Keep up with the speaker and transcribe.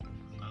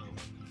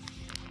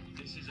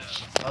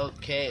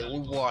Okay, we're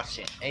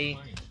watching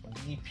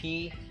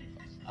ADP.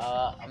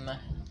 I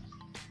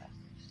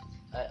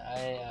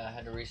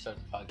had to restart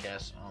the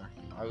podcast.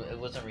 It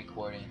wasn't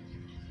recording.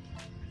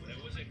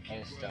 I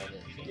just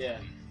started. Yeah.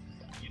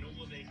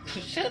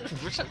 Shut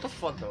the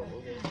fuck up.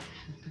 Okay.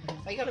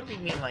 I gotta be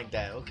mean like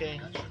that. Okay.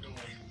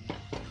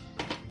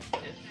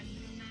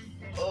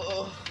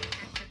 Oh,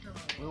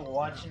 we were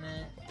watching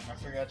it. I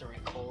forgot to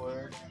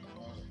record.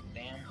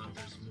 Damn.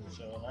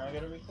 So now I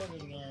gotta record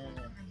it again.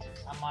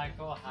 I'm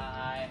Michael.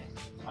 Hi.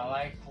 I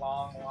like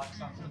long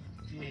walks on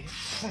the beach.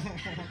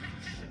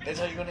 That's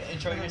how you're gonna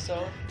intro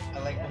yourself? I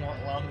like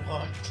long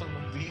walks on the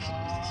beach.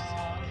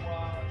 Long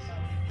walks on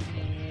the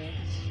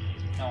beach.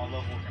 No, I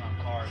love working on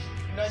cars.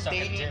 You're not Suck a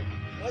dating. dick.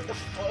 What the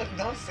fuck?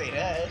 Don't say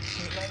that.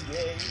 You're not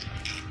gay.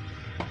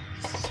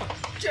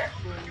 Jack.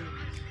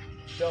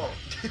 Don't.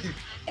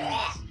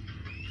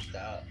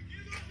 Stop.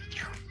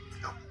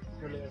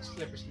 Really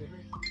slippery.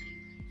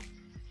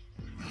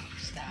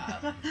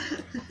 Stop.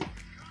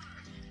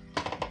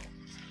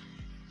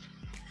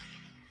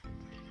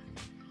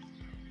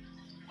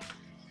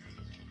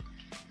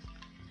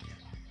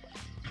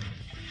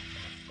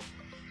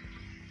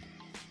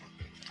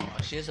 Oh,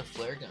 she has a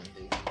flare gun,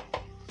 dude.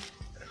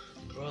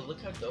 Bro,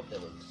 look how dope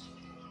that looks.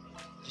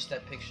 Just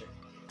that picture.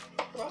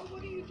 Bro,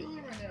 what are you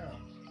doing right now?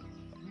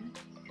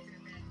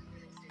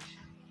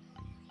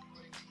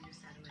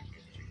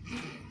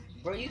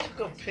 Bro, you took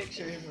a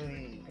picture of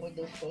me. What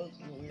the fuck?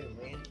 You weird,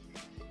 man.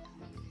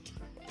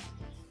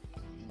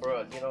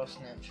 Bro, get off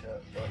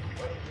Snapchat. Bro,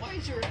 why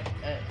is your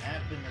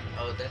app in the...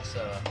 Oh, that's,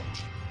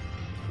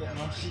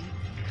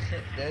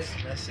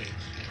 that's message.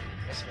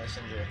 That's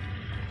Messenger.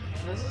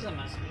 This is a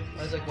message.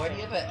 I was like, why do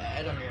you have an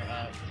ad on your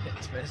app?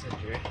 It's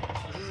Messenger.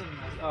 This is a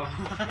message. Oh.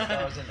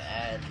 That was an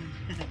ad.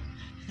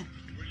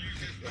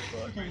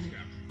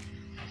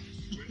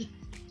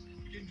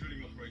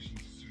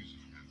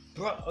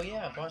 Bro, oh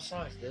yeah, I bought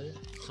socks, dude.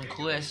 Some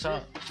cool ass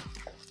socks.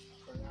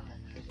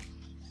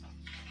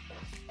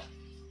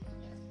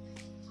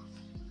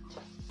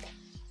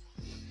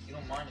 You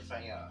don't mind if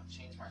I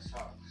change my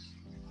socks?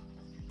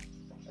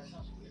 That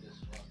sounds weird as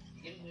fuck.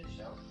 You get a new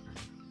shower?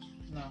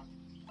 No.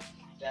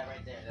 That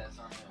right there, that's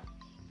on there.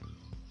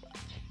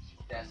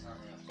 That's on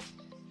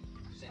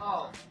there.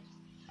 Oh.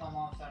 My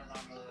mom found it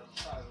on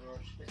the side of the road.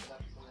 She picked it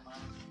up for the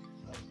mom.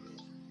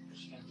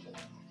 She can fit it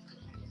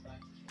in the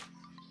back.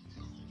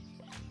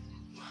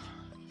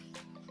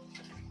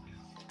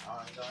 I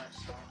got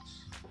socks.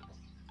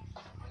 I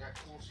got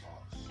cool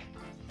socks.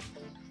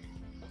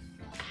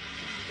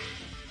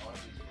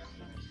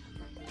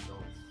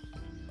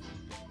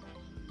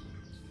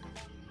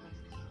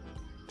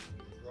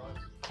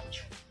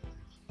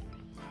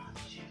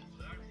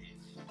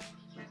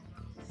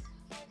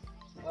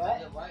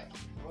 What? Why,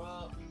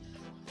 bro?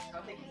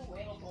 How'd they get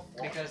away with all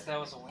Because that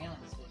was a whaling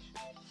station.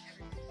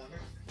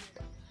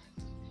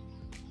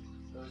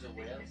 It was a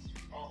whale?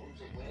 Oh, it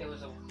was a whale? It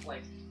was a,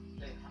 like,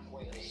 they hunt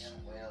whales. They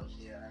hunt whales,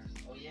 yeah.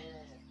 Oh, yeah.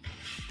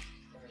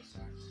 That makes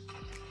sense.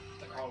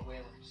 They're called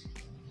whalers.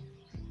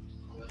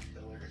 Whale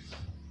killers.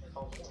 They're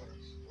called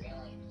whalers.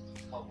 Whaling.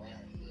 It's called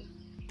whaling, dude.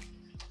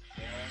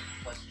 Whaling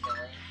plus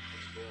killing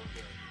is whale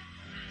killing.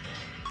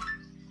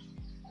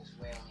 It's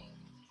whaling.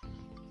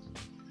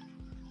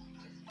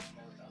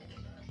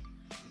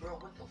 Bro,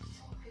 what the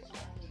fuck is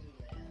wrong with you,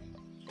 man?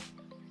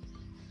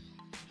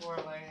 People are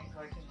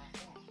liking my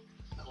phone.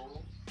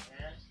 Cool,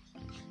 man.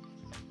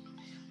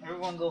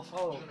 Everyone go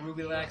follow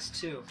RubyLax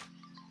 2.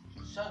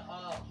 Shut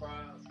up, bro.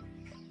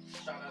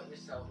 Shout out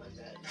yourself like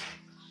that.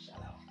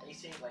 Shout out. Why you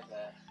say it like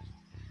that?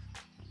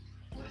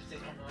 What if they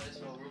don't know this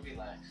about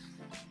RubyLax?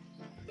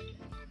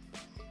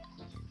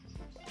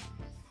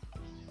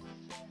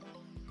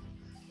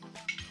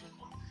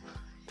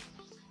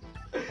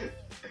 What are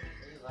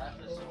you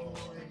laughing so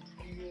hard?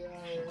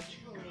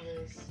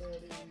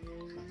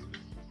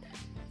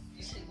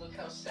 You see, look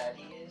how sad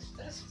he is?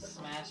 That's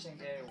Smashing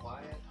gay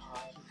Wyatt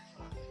hockey.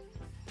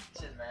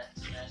 to that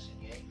smashing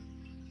gay.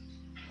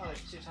 Oh,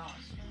 there's 2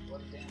 times.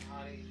 What a damn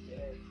hottie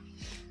gay.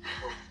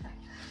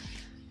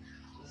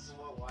 This is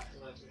what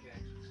Wyatt looks okay.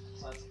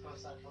 So that's the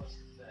post I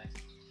posted today.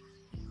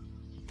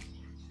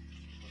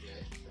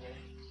 Okay.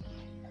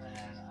 And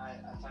then I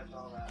typed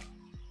all that.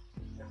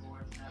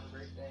 Everyone have a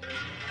great day.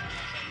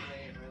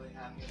 Sunday and really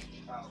happy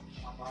about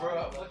my body. Bro,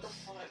 what the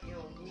fuck? Yo,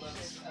 you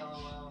Looks said,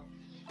 LOL.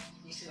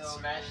 you said So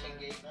smashing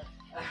good. gay, man.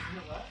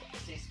 What? You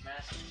say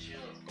smashing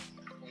chill.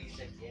 And you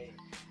said gay.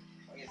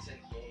 Like it said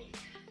gay.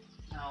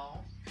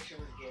 No. Picture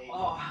was gay.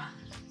 Oh.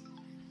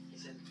 He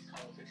said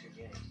call the picture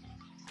gay.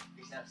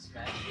 He's not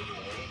smashing gay.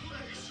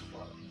 What the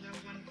fuck?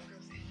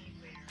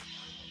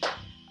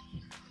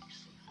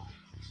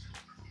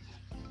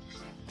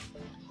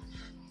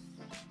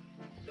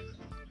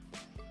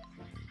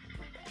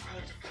 Bro,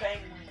 it's a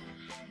penguin.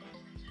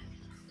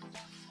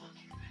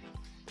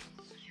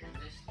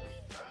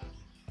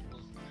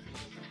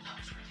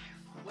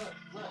 Look.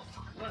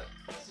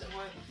 This is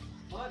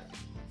what?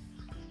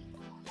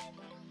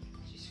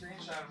 She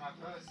screenshotted my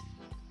post.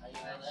 How you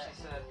And know that?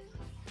 she said,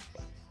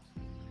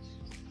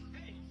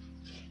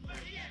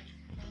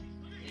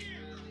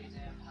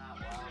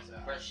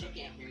 she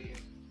can't hear you.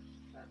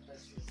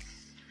 This is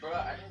Bro,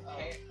 I don't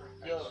care.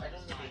 perfect. Yo, I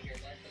don't need to hear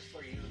that. That's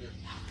for you to.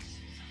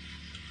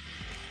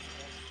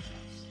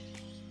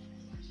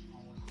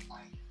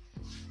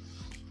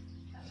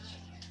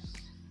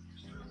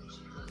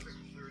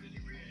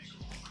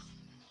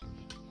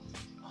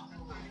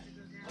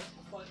 What the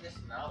fuck? This is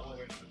not what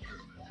it is.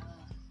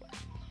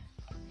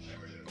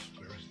 There it is,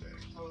 clear as day.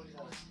 Totally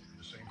does. At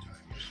the same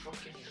time, What the fuck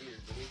can you do,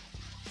 dude?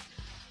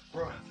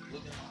 Bro,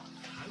 look at my.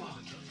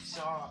 Fuck, you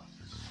saw.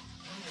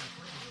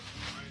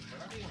 We're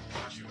not even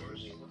watching the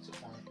movie. What's the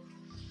point?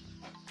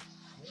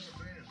 more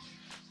advanced.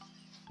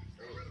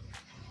 Incredible.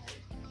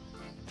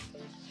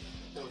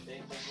 Dude, they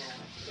I'm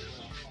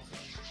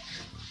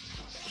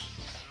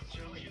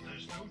telling you,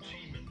 there's no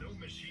team and no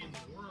machine in the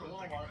world Hello,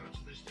 that Mark. can match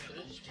this So damn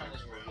let's just turn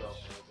this movie off.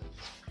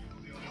 The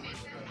only way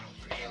we're gonna help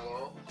is Hello?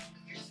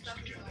 just to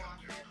get down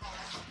there.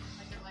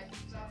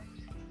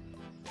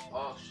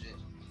 Oh shit.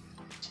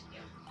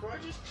 Bro, I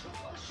just took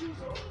my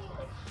shoes off.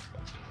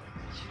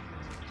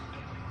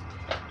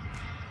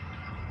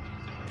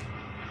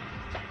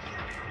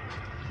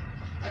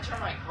 I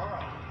turned my car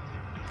off.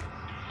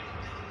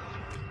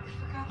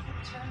 Forgot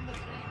to turn the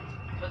thing.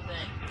 What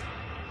thing?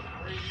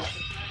 What did you use to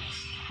turn?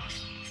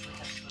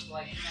 That's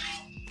like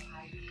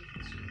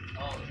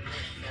Oh,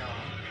 no.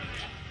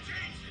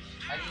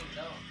 I didn't even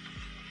know.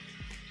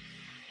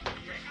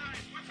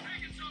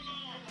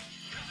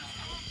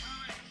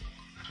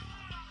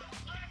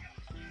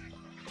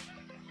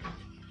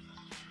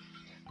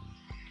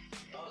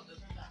 Oh, this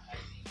is not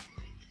hiding.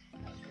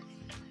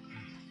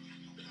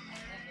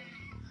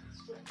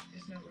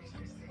 There's no reason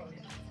to go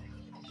into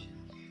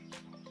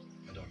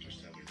My doctors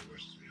tell me the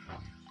worst is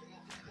behind.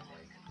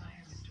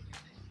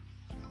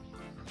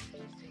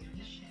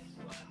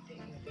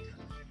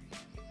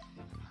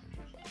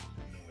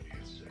 Nobody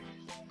gets sick.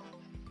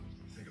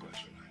 Think about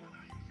your life and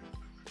how you get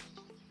through it.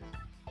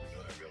 You know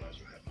what I realized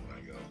what happened when I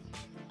go?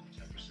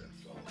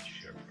 10% fall in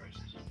share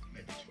prices.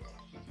 Maybe 12.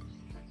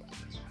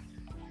 That's it.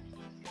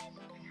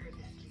 I've heard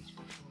this speech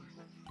before.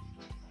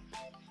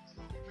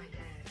 My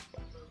dad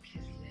broke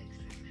his leg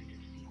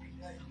 700 feet from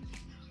the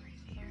something not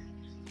right here.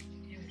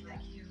 He was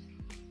like you.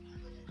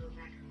 Wouldn't go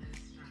back and let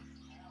it stop.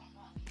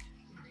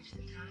 We reached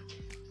the top, and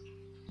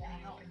he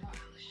opened a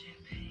bottle of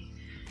champagne.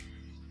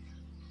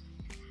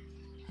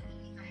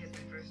 I had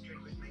my first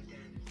drink with my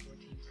dad at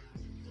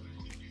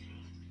 14,400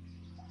 feet.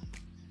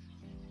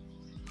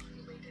 On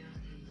the way down,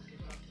 he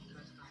developed a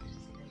blood clot in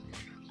his leg that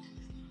traveled to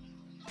his lung.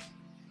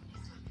 He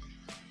suffered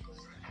for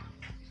 4 hours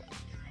before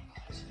dying.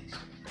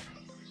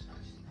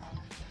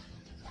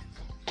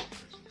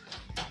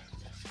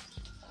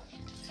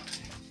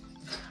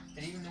 I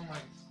didn't even know my.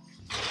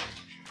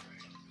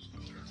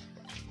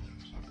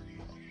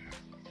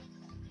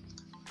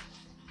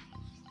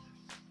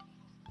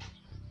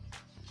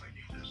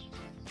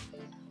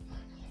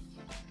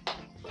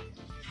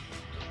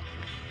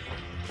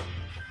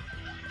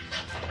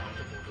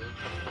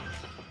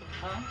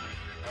 Huh?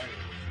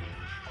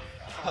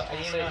 I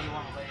didn't Say know. you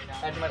want to lay it down.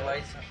 I had my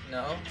lights on.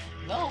 No.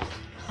 No.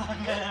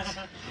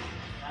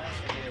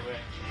 Either way.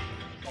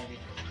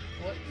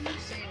 What are you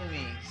saying to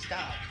me?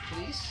 Stop,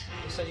 please.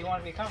 You said you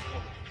want to be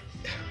comfortable.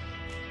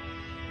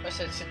 I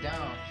said sit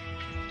down.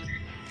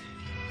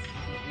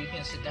 You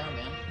can sit down,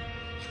 man.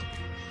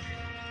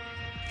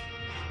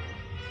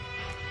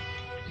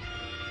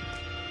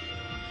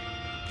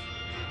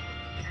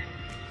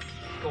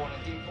 Going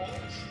in deep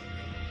holes.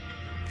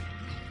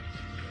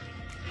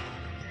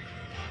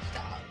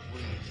 Stop,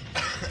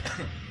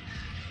 please.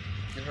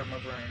 You hurt my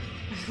brain.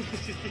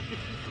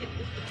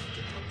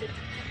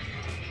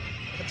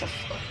 What the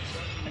fuck?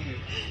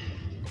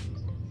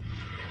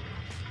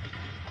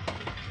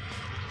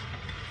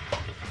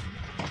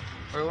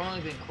 Bro, we've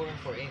only been recording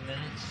for 8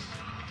 minutes.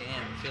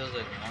 Damn, it feels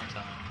like a long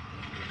time.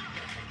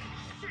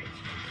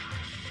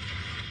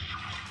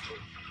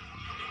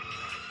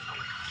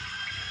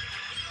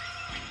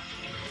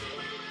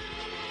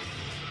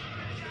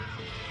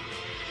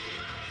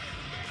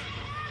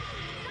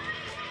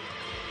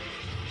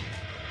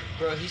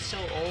 Bro, he's so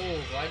old.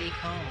 Why'd he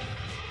come?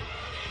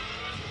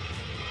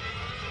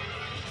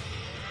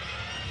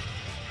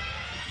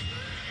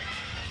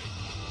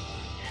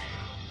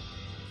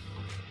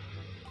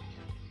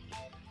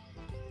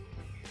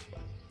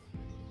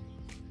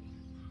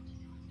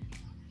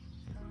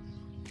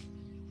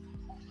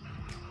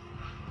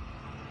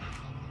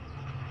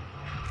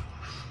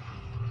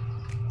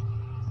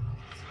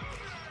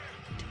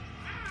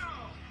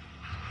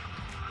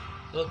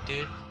 Look,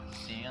 dude.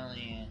 It's the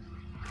alien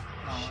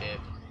ship.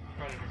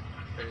 Predator.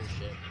 Predator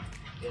ship.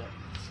 Yeah.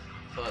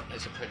 Fuck,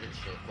 it's a predator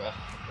ship, bro.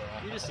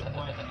 You're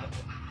disappointed.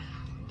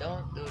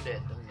 Don't do that to me,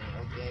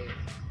 okay?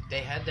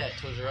 They had that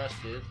Toys R Us,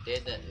 dude. They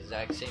had that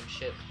exact same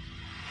ship.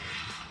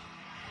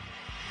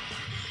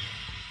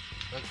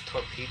 Like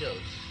torpedoes.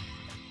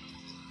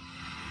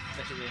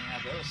 Bet you they didn't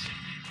have those.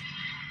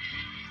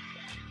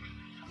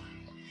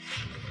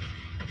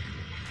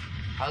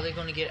 How are they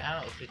gonna get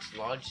out if it's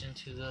lodged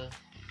into the...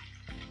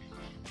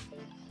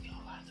 Yo,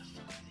 how the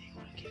fuck are they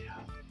gonna get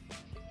out?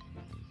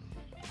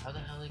 How the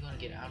hell are they gonna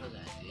get out of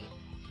that, dude?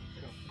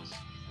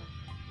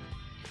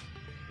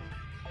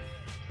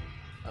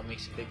 That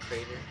makes a big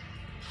crater.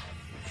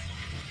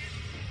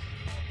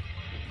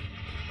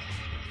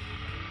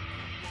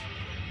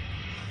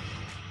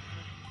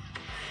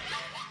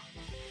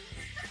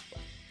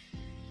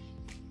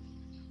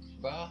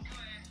 Bro,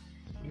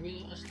 you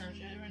really on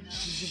Snapchat right now?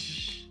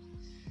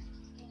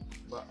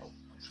 Bro.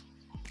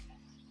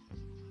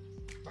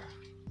 Bro.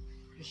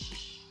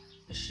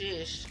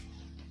 Shish.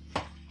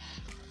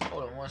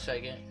 Hold on 1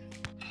 second.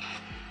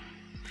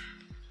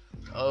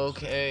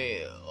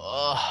 Okay.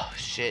 Oh,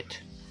 shit.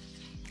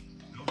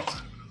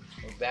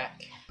 We're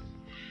back.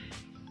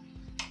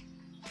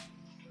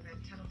 That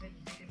tunnel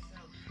didn't dig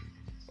itself.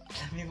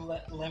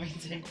 Let me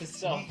take the You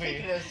selfie.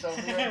 taking a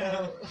selfie right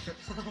now?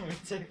 Let me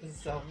take the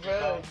selfie.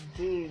 Bro,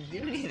 dude,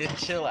 you need to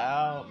chill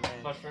out,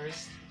 man. But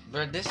first,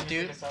 Bro, this let me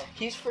dude, take a selfie.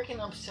 he's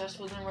freaking obsessed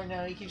with him right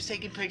now. He keeps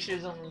taking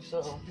pictures of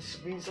himself. This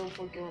is being so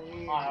fucking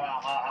weird.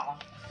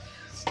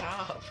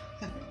 Stop.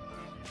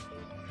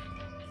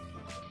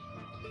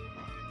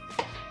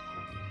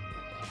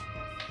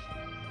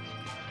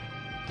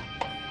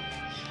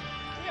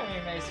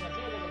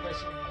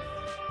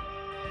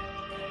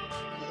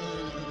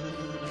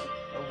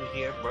 Over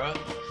here, bro.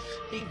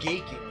 He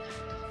geeking.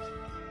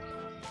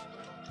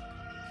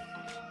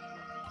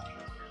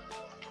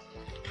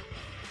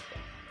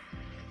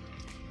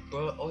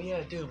 Bro, oh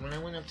yeah, dude, when I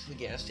went up to the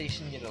gas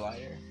station to get a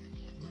lighter,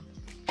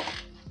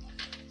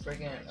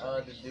 freaking,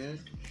 the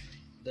dude,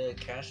 the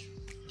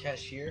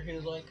cashier, he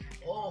was like,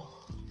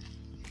 oh,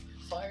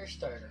 fire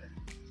starter.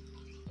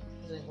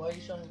 He's like, why are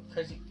you showing,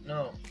 cause he,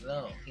 no,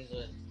 he's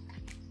like,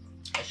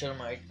 I showed him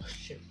my, oh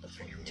shit, the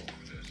fuck you doing?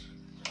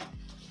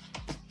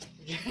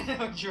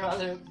 Would you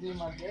rather be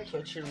my dick?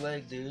 Touch your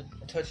leg, dude.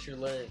 Touch your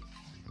leg.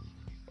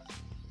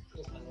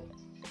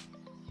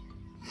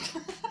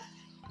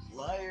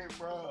 Liar,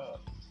 bro.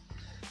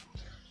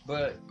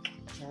 But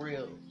for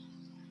real,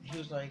 he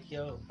was like,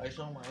 "Yo, I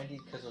showed him my ID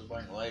because I was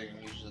buying a lighter,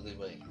 and usually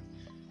like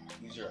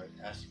use your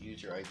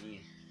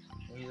ID."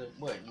 And he's like,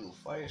 "What? You a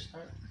fire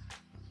starter?"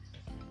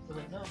 I was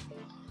like, "No,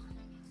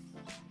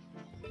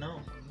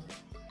 no."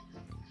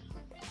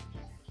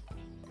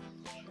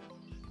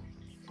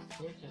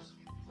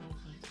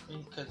 Yeah,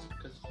 because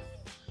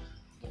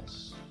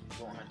yes, you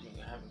don't have to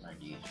have an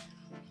ID.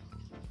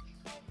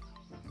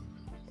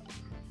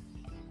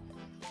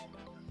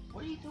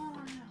 What are you doing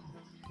right now?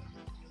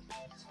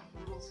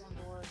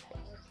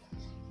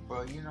 Bro,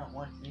 you're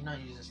not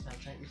using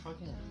Snapchat. You're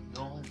fucking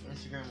going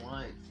Instagram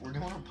Live. We're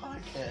doing a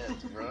podcast,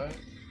 bro.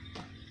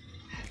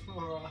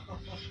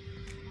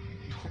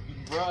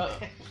 Bro.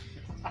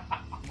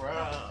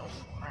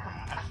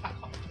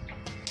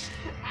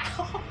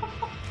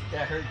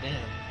 That hurt,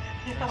 damn.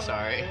 I'm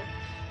sorry.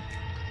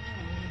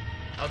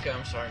 Okay,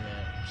 I'm sorry,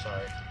 man. I'm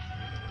sorry.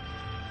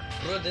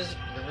 Bro, they're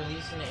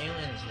releasing the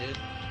aliens, dude.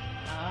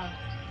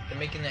 They're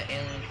making the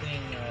alien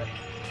queen,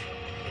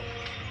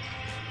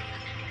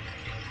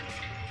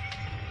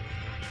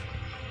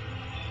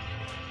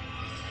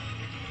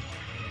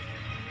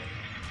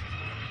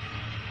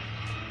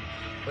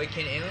 Wait,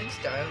 can aliens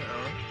die on their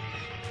own?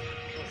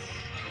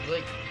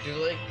 Do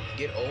they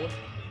get old?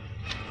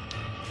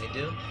 They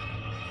do?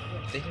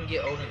 They can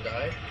get old and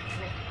die?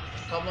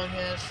 How long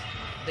has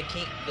the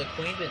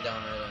queen been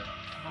down there then?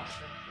 Not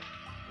sure.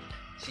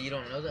 So you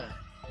don't know that?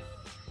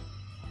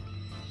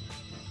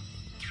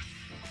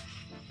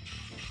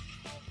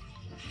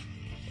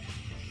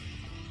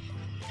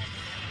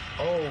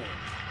 Oh,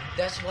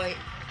 that's why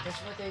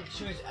they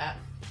choose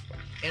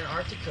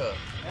Antarctica.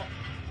 Yep.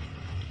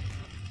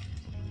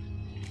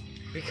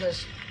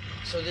 Because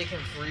so they can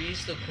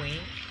freeze the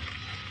queen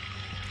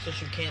so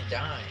she can't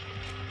die.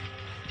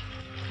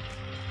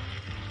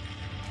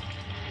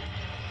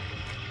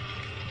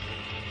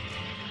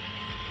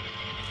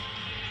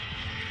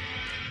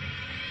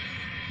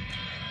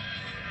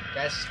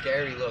 That's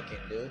scary looking,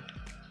 dude.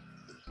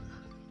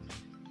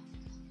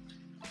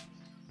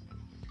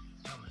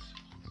 Thomas.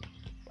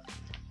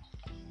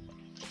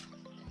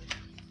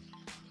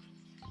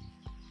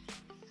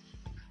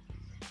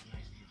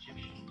 Recognize the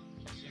Egyptian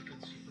second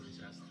super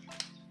disaster.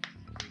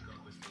 Wake up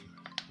with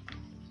fever.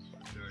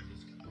 Third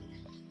is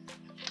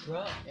composed.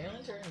 Bro,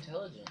 aliens are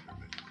intelligent.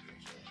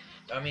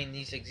 I mean,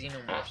 these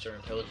xenomorphs are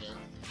intelligent.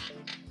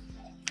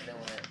 I don't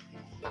wanna...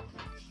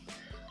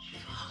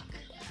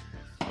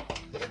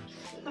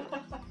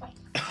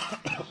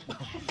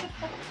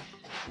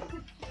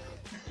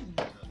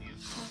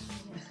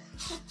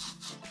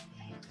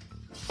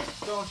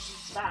 Don't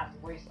stop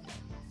wasting.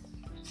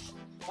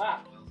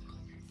 Stop.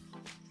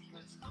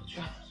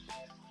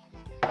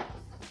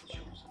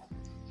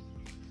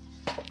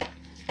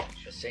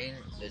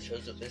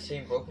 The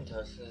same broken to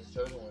us is the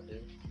chosen one,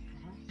 dude.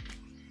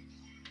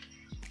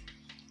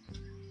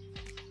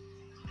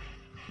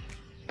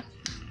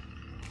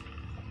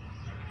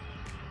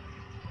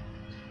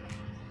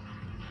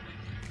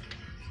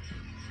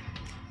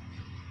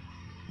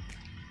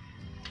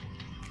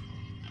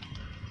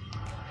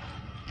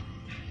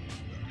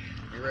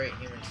 You're right,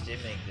 humans did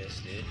make this,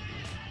 dude.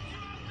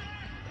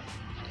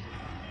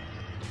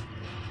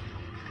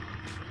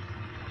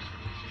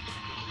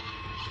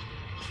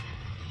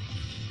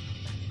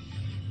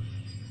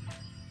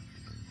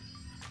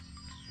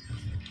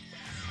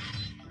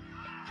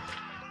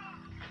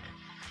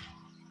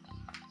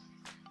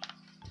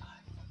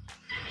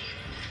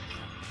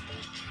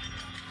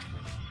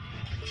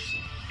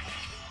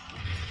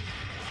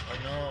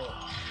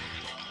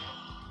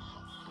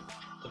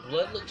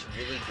 Todd looks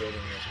really good in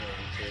this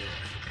movie too.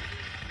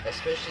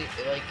 Especially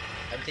like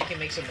I think it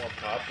makes it more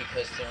pop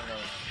because they're in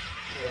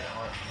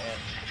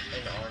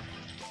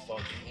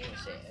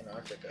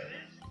Antarctica.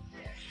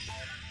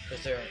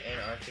 Because they're in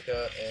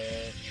Antarctica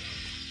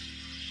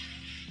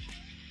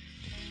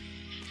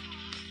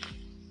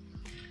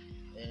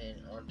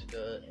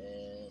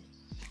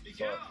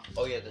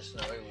oh yeah, the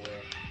snow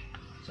everywhere.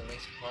 So it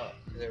makes it pop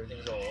because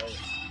everything's all white.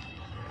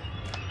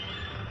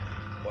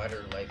 White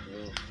or light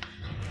blue.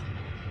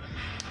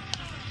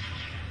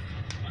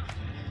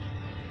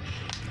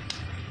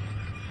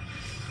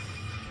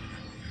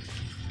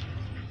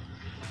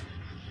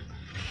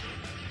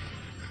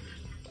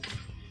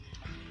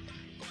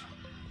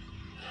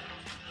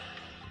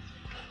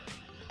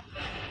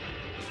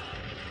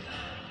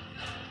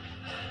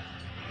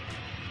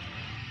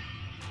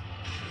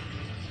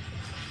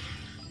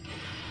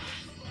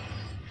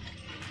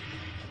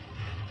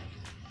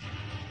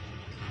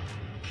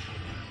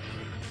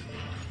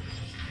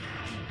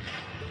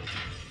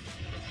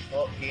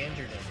 Oh, he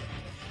injured him.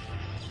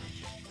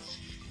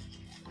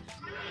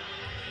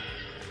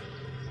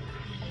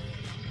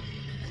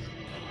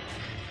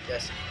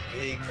 That's a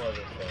big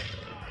motherfucker.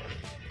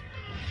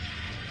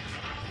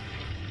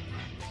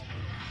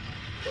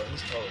 Bro,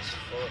 he's tall as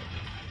fuck.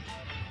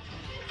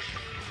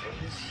 Bro,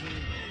 he's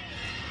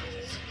huge.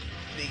 This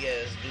big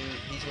ass dude,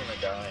 he's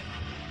gonna die.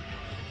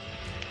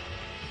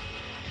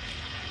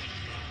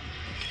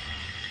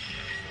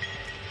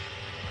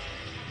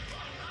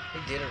 He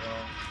did it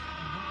wrong.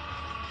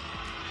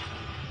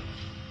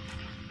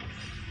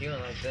 He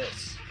went like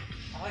this.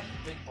 I like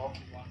the big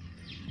bulky one.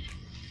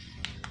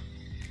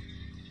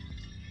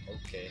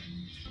 Okay.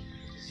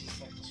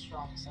 He's like the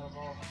strongest out of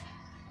all of them.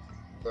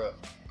 Bro,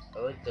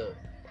 I like the.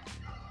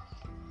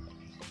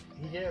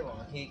 He did it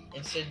wrong. He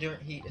instead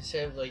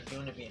of like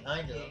doing it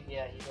behind him, He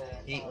did it.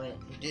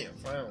 he did it in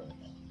front of him.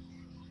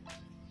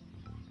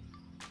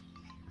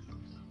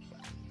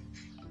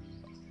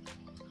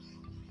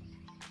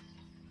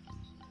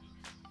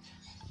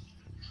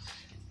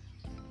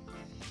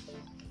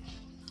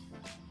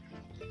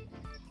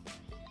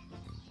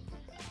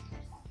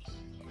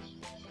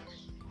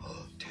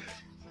 Oh, dude.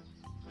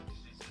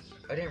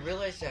 I didn't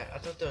realize that. I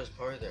thought that was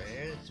part of their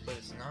heads, but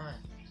it's not.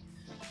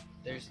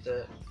 There's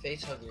the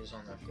face huggers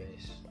on their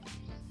face.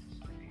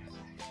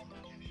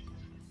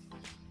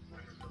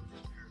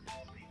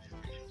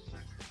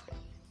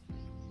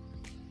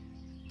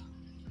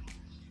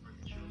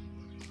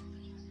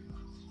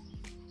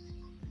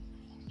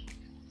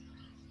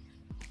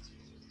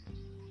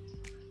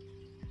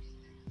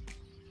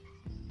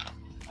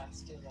 I'd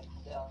steal that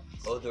medallion.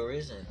 Oh, there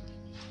isn't.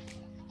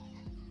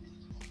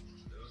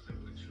 Those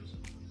that would choose to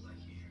look like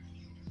here.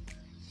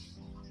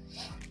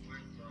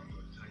 We're wrong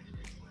or tied in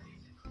any way.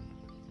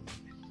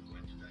 It's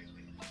going to die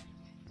quickly.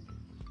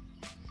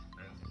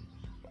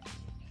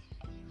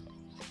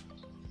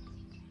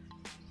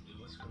 It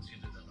was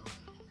considered an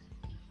honor.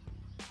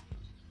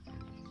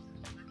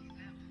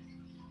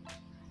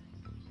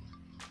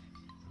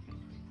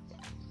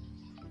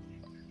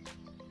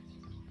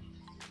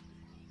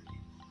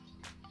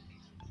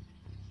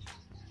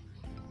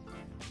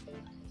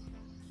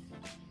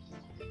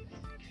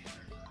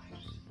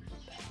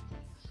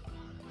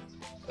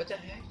 What the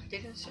heck? They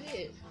didn't say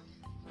it.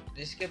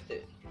 They skipped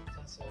it.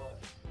 That's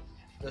what.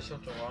 There's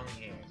something wrong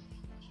here.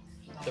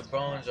 No, The it's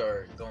coming bones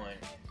are going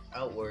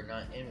outward,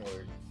 not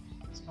inward.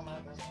 out. It's coming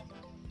out, doesn't it?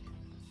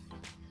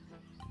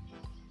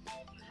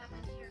 What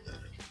happened here?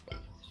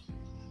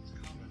 It's a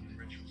common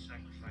ritual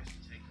sacrifice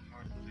to take the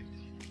heart of the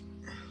victim.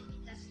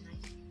 That's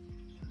nice.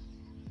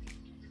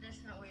 But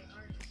that's not where your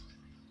heart is.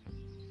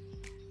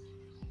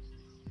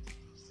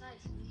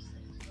 Besides, it looks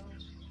like the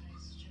bones were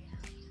nice straight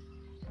out.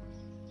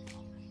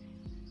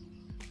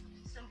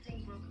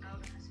 Something broke out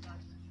of his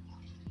body.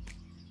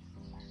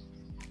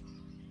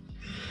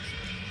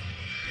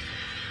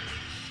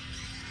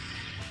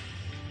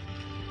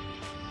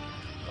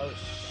 Oh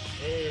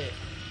shit.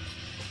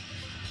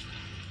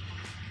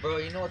 Bro,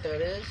 you know what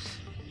that is?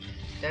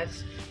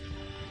 That's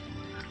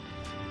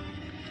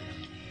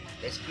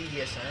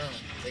BDSM.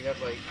 They got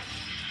like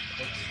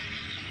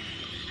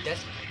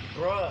that's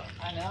bruh.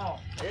 I know.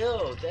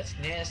 Ew, that's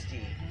nasty.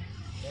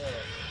 Ew.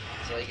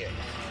 It's like it.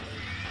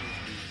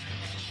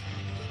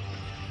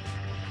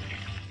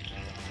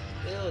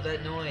 Ew,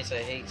 that noise I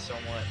hate so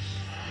much.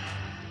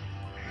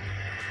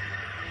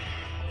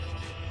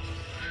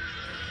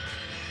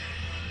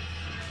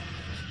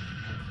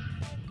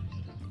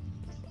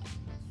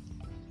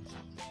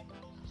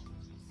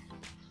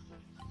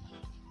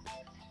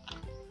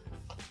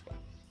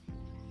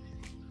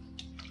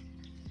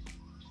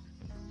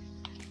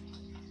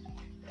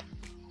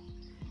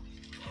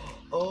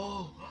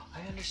 Oh,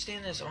 I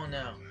understand this. Oh,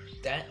 now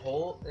that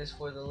hole is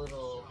for the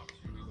little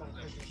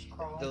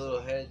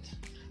head,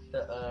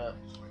 the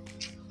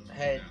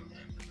head.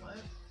 What?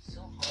 It's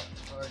so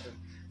hard to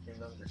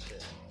remember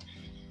shit.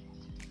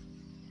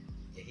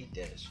 Yeah, he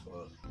dead as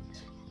fuck.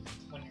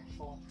 When you're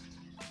full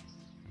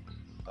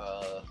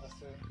Uh, of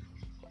food.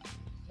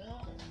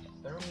 no,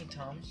 I don't need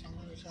Thomas. I'm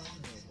not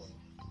talking to you.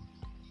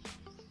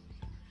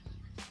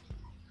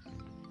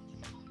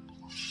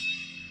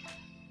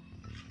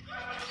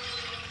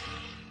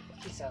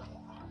 So,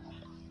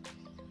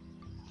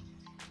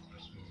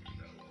 Let's move to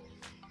that wall.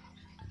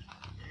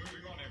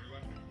 Moving on,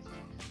 everyone.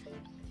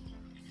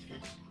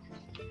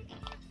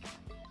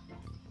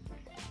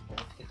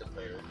 Let's get the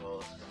player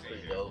calls. It's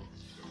pretty dope.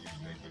 So you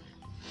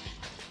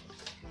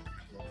stay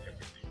with me.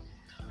 Everything.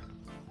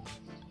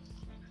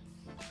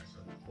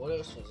 What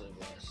else was I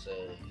gonna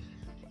say?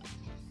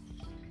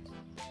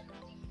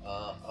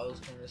 I was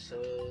gonna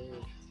say.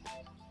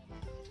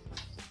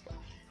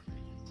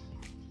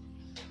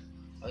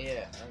 Oh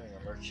yeah, I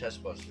remember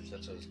Chest Busters.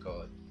 That's what it's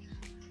called.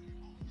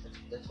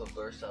 That's what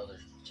bursts out their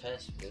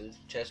chest, dude.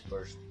 Chest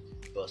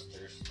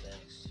busters.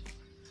 Thanks.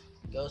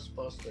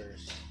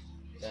 Ghostbusters.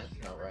 That's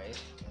not right.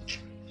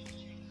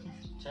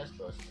 Chest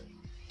Buster.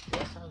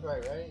 That sounds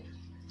right?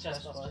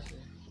 Chest Buster.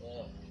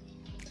 Yeah.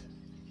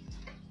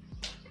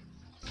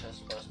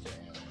 Chest Buster.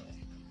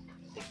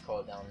 They call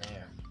it down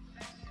there.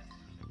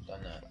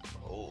 Done that.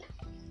 Oh.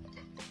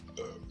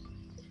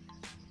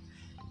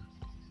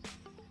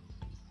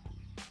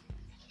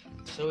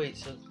 So wait,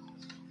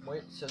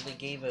 so they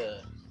gave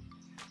a,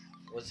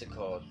 what's it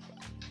called?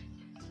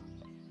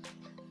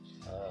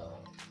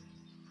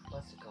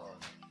 What's it called?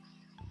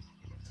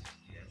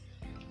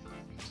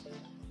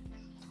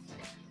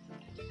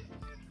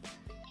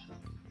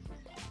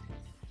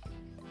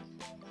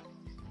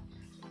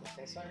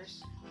 The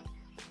facehuggers?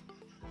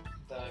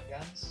 The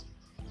guns?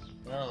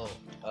 No,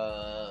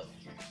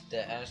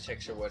 the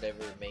Aztecs or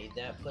whatever made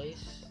that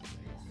place.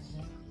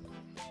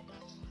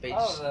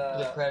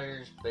 The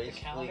Predators basically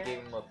calendar?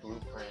 gave them a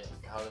blueprint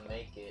how to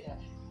make it. Yeah.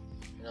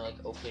 And they're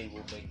like, okay,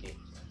 we'll make it.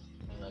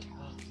 And like,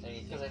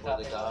 anything Because they for thought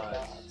the they were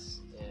gods. gods.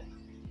 Yeah.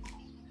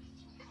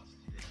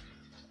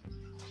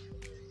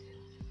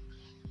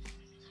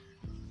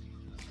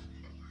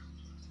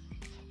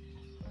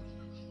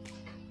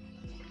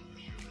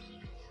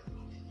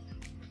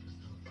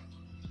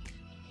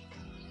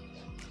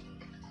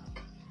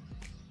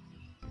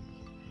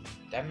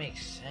 That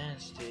makes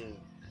sense, dude.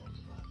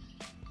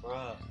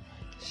 Bruh,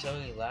 so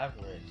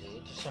elaborate,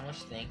 dude. There's so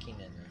much thinking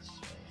in this.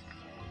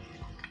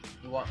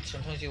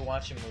 Sometimes you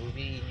watch a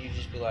movie and you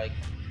just be like,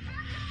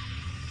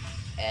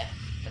 I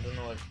don't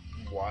know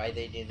why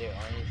they did it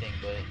or anything,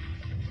 but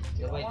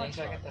Dude, I nobody want thinks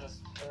to check about it that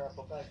is, or a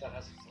book bag that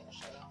has a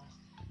flashlight on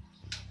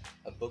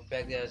a book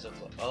bag that has on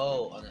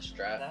the it.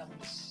 strap, That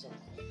was so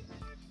cool.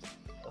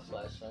 a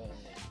flashlight.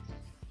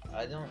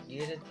 I don't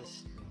get it to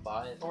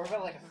buy it. Or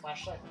about like a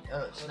flashlight.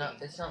 No, it's not.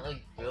 It's not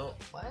like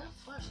built. Why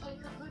a flashlight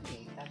in a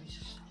hoodie? That'd be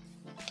just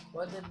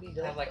Why'd that be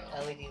done? have like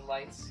LED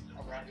lights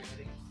around your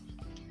hoodie.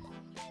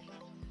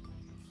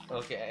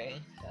 Okay.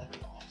 That'd be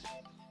awesome.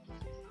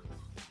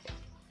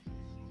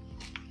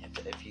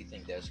 If you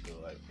think that's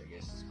cool, I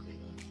guess it's cool.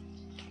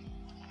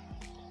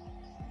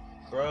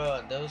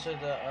 Bruh, those are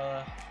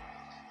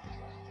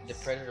the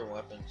Predator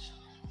weapons.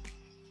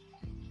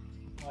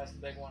 Why is the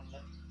big one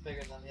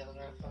bigger than the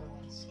other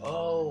ones?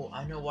 Oh,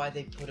 I know why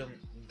they put their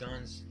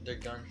guns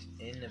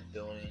in the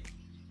building.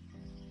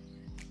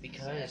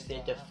 Because they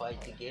had to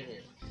fight to get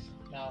it.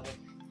 No,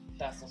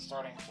 that's the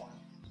starting point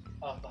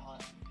of the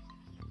hunt.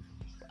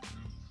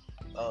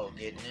 Oh,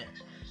 getting it?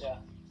 Yeah.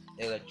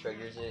 It like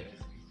triggers it.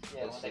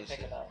 Yeah, That's when they pick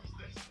so it up.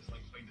 It's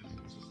like playing the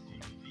Losers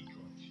DVD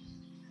crunch.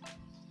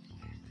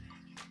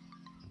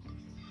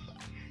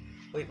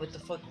 Wait, what the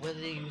fuck? What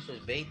do they use as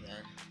bait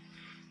then?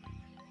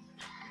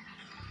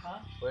 Huh?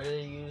 What do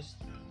they use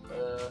For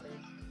the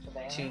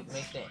to aliens?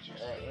 make the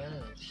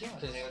aliens?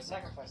 Humans, they would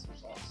sacrifice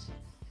themselves.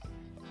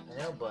 I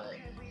know, but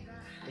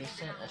they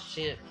sent a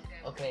ship.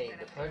 Okay,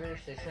 the Predators,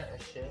 they sent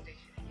a ship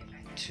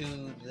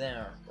to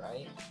there,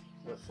 right?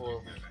 But full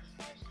of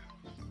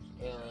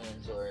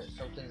aliens or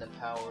something to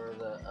power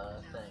the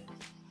thing.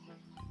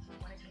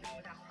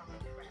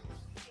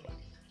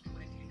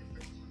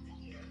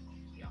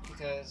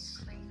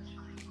 Because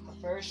the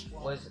first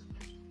one, Was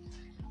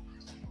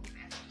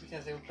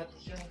because they would put the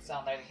humans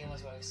down there, the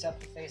humans would accept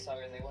the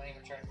facehugger, they wouldn't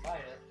even try to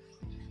fight it.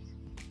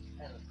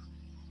 And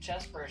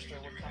Chestburster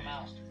would come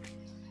out.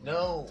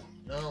 no,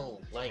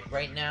 like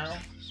right now,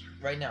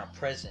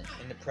 present,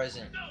 in the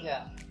present.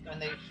 Yeah, when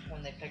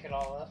they pick it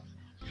all up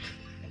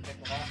and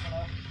pick the last one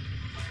up,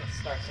 it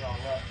starts it all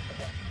up.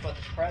 But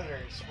the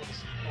Predators were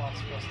the ones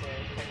supposed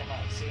to pick them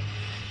up. See,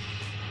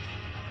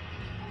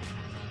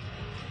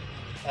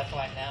 that's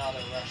why now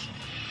they're rushing.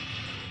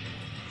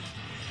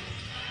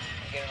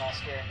 They're getting all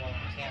scared and going to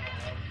the camera,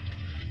 right?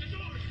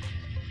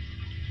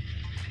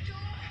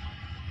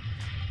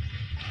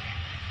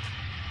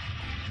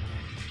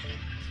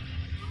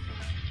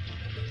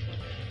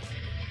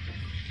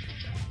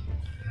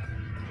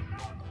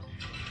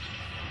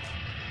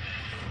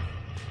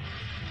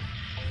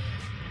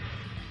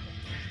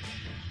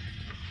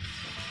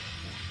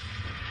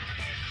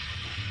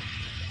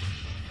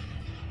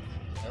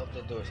 Nope,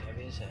 the door's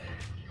heavy as hell.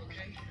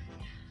 Okay.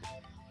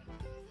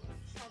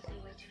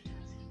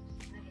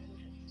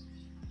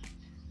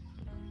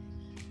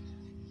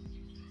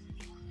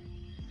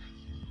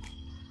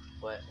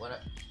 But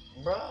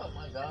bro,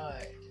 my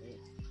god.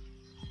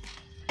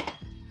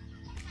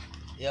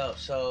 Yo,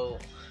 so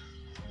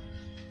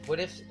what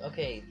if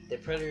the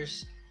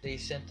Predators they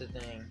sent the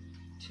thing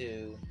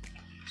to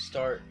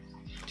start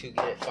to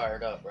get it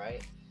fired up,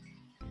 right?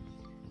 They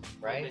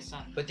Right?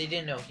 sent- But they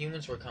didn't know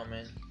humans were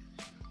coming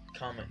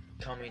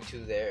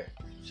to there.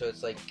 So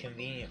it's like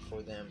convenient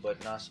for them,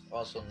 but not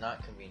also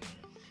not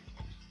convenient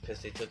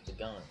because they took the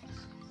guns.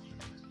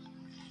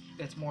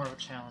 It's more of a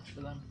challenge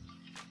for them.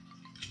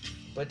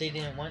 But they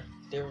didn't want.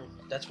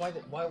 That's why.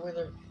 Why were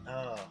they?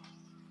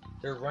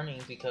 They're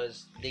running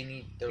because they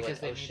need. They're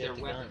Because like, they oh need shit, their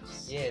the weapons.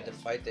 guns. Yeah, Yeah. to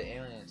fight the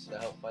aliens. To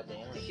help fight the The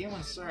aliens.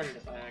 humans started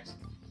it by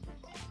accident.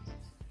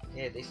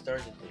 Yeah, they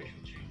started it.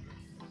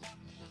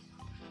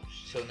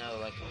 So now they're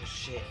like, oh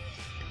shit,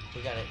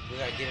 we gotta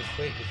get it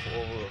quick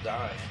before we'll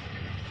die.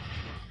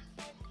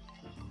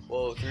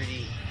 Whoa,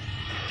 3D,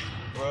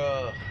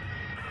 bruh.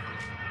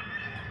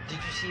 Did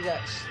you see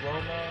that slow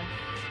mo?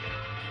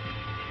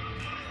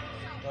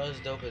 That was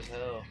dope as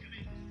hell.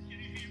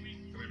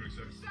 Come in, Rick,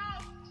 sir.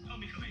 Tell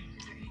me, come in.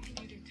 Is there anything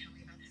you didn't tell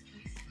me about this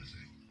place?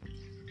 Listen,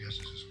 your guess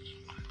is as good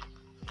as mine.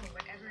 Well,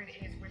 whatever it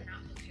is, we're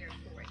not prepared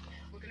for it.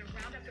 We're gonna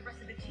round up the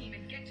rest of the team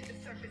and get to the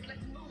surface.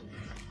 Let's move.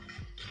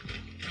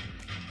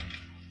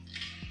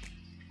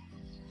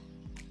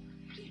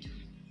 What are you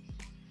doing?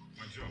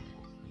 My job.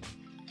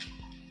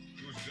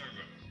 Do what you talking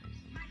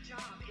about. My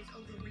job is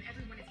over when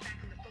everyone is back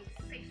on the boat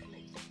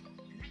safely.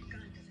 And that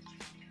gun doesn't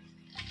change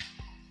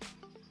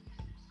anything.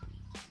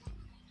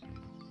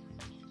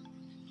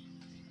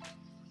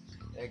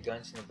 That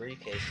gun's in the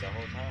briefcase the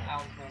whole time. I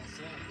was gonna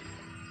say.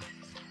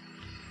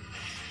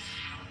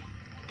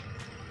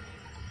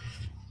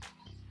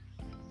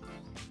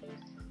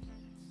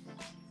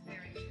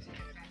 Very anxious to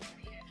get back to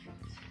the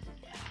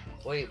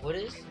headquarters. Wait, what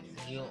is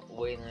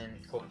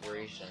Wayland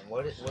Corporation?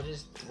 What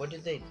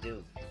did they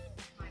do?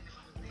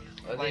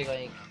 Are they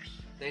like?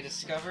 They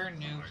discover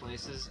new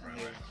places and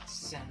they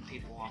send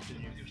people off to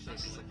new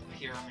places like the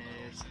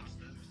pyramids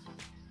and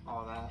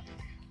all that.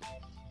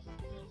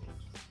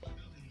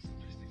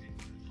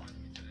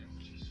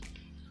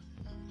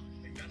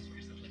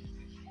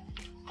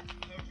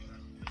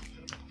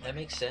 That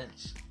makes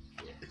sense.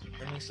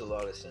 That makes a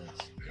lot of sense.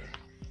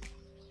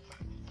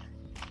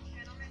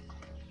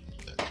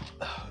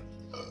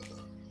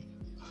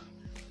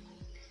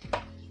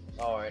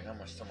 Alright, now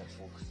my stomach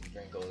full because I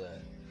drank all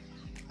that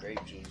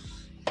grape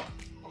juice.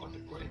 Oh, the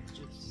grape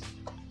juice.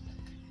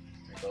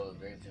 Drank all the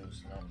grape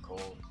juice, now I'm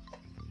cold.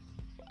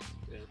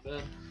 There's a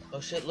bed. Oh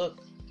shit, look!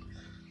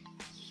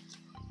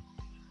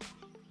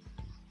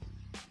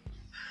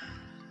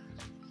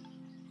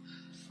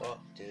 Fuck,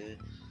 dude.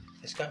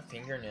 It's got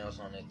fingernails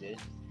on it, dude.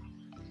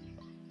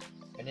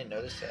 I didn't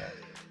notice that.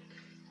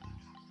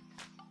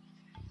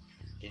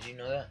 Did you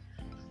know that?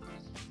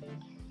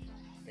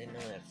 I didn't know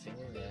that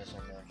fingernails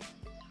on there.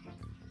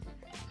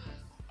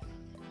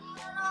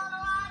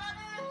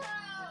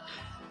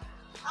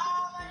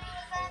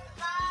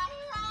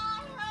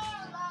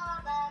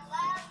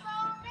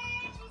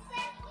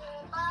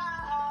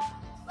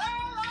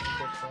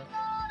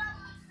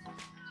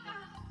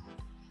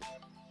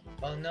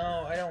 Oh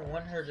no, I don't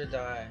want her to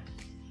die.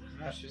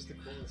 No, she's the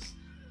coolest.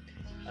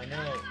 I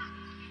know.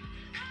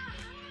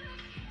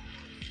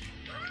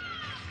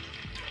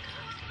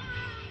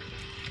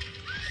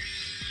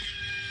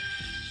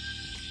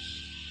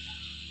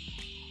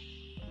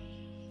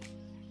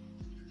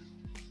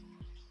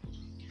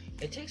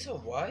 It takes a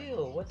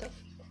while. What the?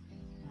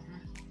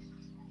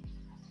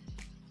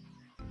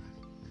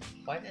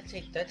 Why did that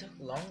take? That took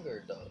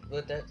longer though.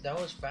 But that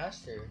was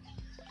faster.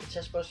 The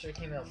chest buster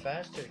came out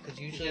faster because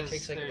usually Because it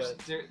takes like there's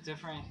about.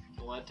 different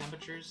blood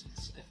temperatures.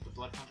 If the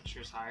blood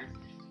temperature is higher,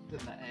 then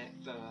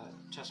the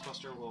chest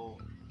buster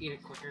will eat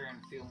it quicker and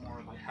feel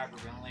more like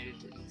hyperventilated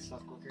to eat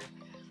stuff quicker.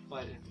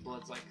 But if the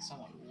blood's like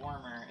somewhat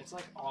warmer, it's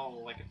like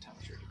all like a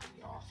temperature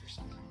degree off or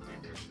something.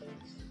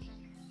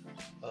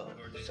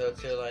 So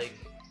if they're like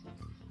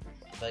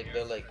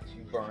they're like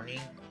burning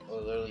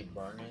or literally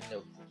burning,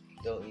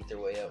 they'll eat their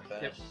way out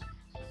fast. Yep.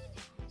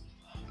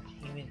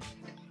 Even,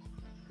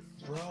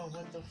 bro,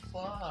 what the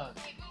fuck?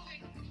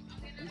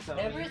 You thought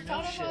Never you knew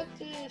thought shit. about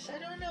this. I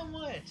don't know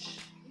much.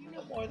 You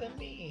know more than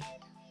me.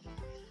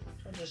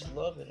 I just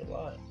love it a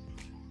lot.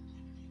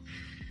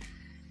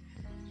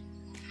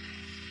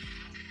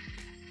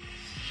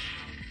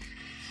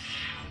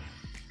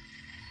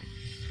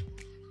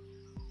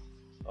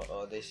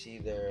 Uh-oh, they see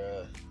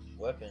their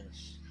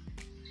weapons.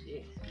 Yeah.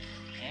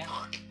 Yeah.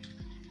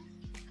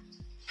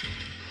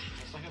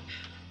 Just like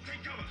a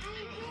Take cover!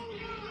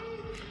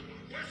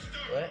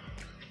 Wester! What?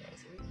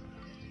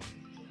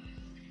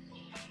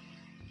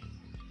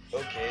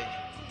 Okay.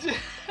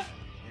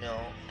 No.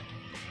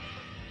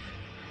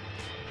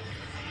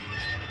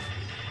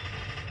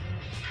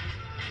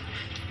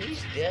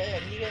 He's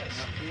dead. He got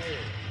speared.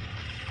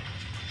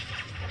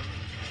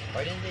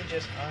 Why didn't they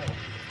just hide?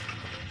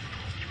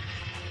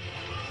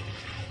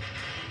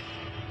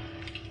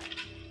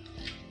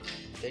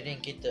 They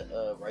didn't get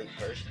the right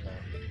person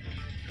though.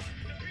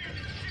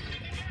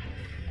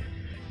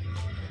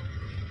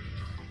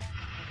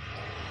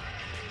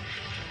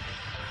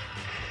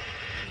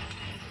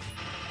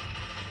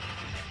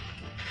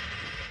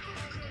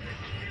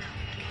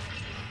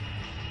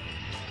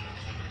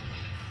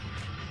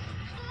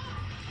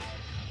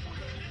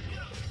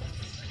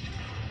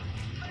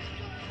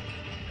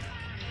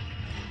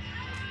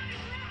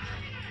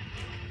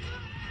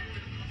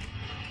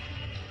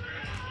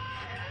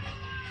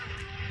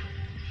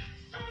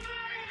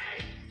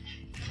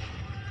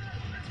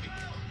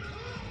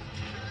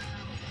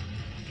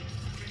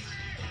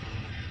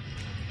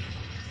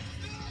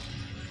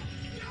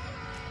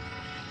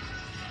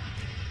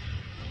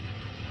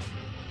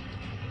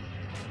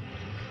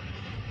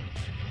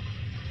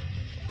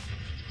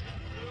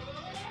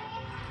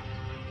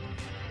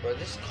 Bro,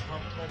 this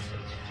complex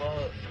is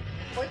fuck.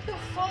 What the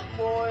fuck,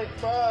 boy?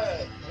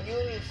 Bro, you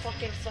need a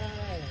fucking phone.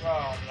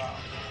 Oh no.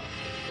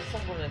 Your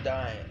phone gonna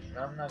die. And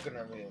I'm not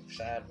gonna be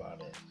sad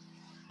about it.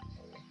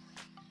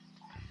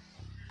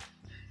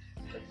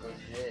 Like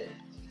legit.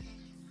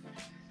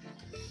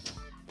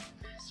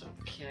 It's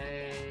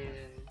okay.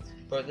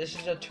 Bro, this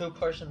is a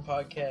 2-person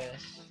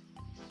podcast.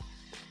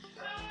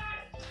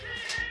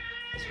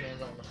 This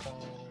man's on the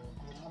phone.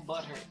 My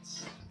butt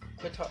hurts.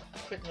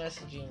 Quit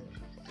messaging.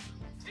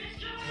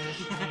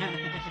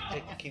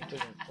 Keep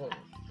doing it.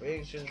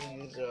 Make sure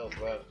you use it up,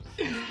 bro.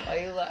 Why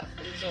you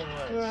laughing so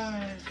much?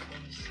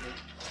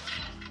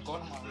 Go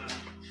to my room.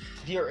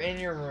 You're in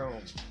your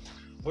room.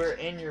 We're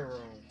in your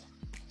room.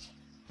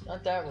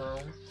 Not that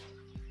room.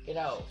 Get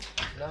out.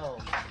 No.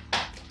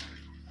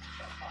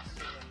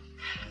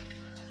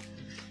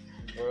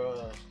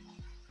 Bruh.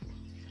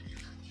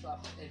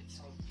 Drop it.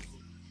 So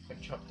I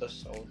dropped the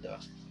soda.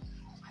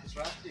 it's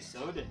drop the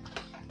soda.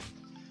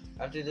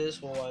 After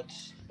this, we'll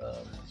watch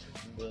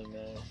Billy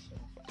Madison.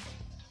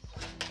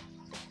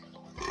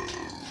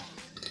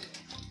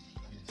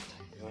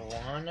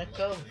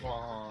 Veronica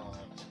Vaughn.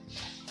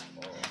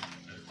 Oh.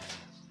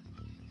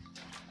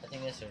 I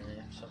think that's her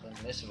name. Something.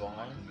 Miss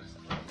Vaughn.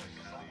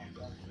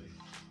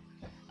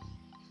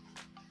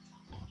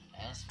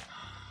 That's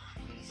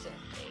piece of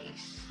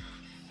face.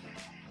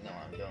 No,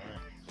 I'm doing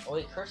it. Oh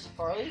wait, Chris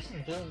Farley's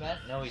in Billy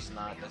Madison? No, he's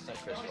not. That's not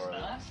Chris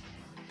Farley.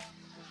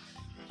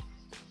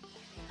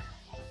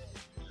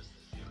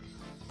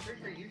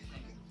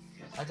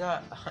 I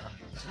thought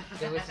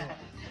there was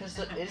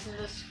isn't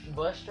this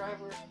bus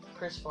driver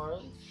Chris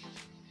Farley?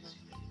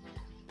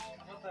 I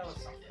thought that was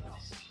something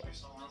else. Or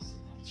someone else.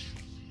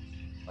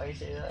 Why you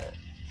say that?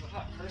 I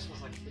thought Chris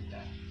was like the big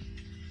guy.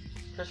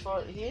 Chris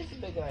Farley, he is the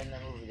big guy in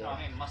that movie though. No,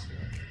 I mean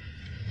muscular.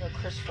 No,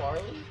 Chris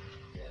Farley,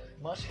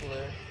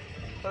 muscular.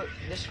 But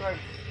describe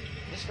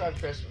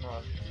Chris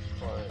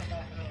Farley.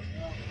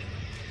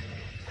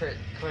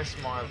 Chris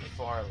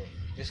Farley.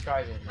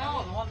 Describe him.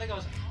 No, the one that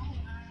goes.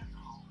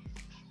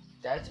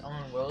 That's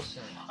Owen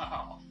Wilson.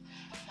 Oh.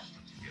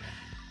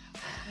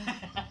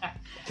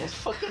 That's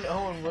fucking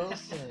Owen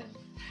Wilson.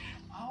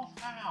 Oh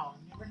wow,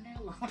 never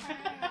knew.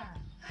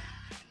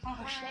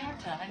 Oh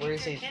Santa, I need Where he your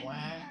says kidney.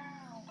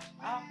 wow.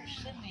 Oh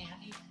Sydney,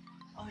 I need.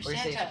 Oh Where he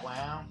says Santa.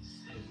 wow.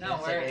 No,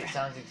 It's where? like, it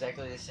sounds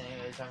exactly the same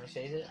every time he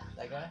says it.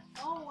 That guy.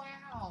 Oh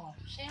wow,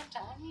 Santa,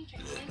 I need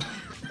your kidney.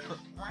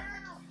 Wow.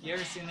 You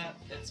ever seen that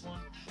Fitz one?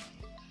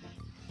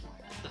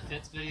 The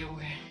Fitz video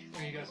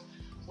where he goes,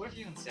 what if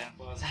you and Santa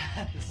Claus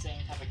had the same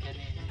type of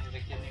kidney and you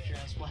needed a kidney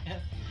transplant?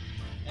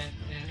 And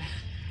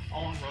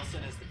Owen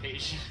Wilson is the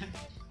patient.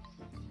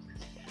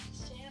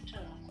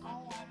 Santa, oh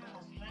wow,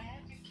 can I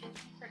have your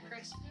kidney for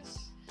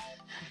Christmas?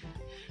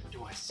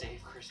 Do I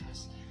save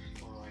Christmas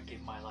or do I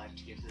give my life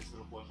to give this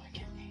little boy my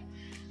kidney?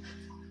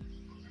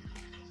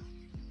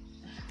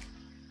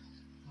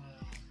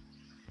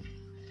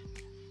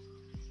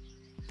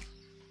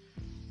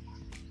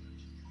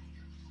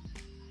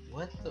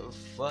 What the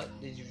fuck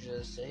did you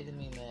just say to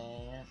me,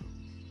 man?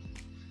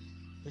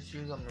 What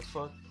you got me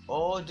fuck?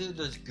 Oh, dude,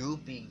 there's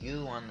goopy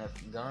goo on the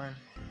gun.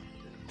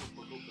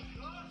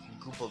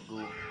 Goopa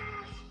goo.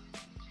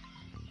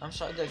 I'm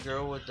sorry that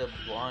girl with the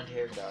blonde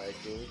hair died,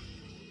 dude.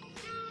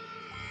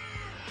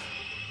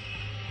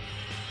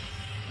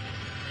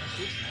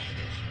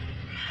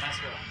 Nice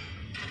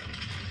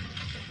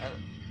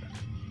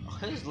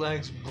girl. His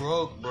legs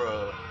broke,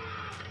 bro.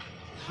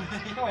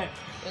 He went.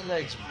 His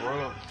legs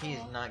broke. He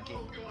is not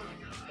getting.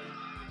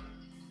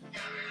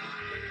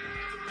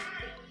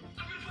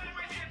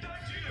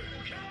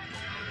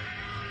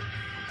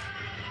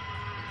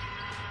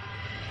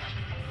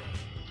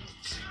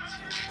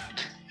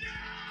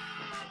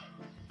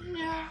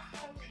 No.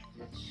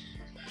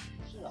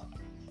 Shut up.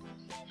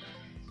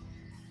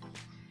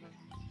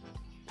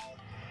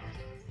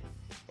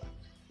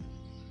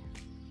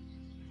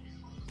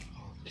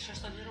 It's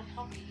just a little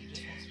puppy. You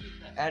just won't speak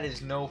that. That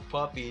is no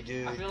puppy,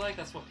 dude. I feel like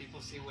that's what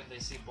people see when they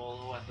see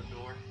Bolo at the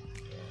door.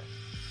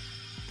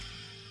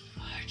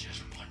 I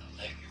just want to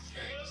lick your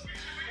face.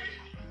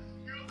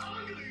 You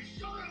ugly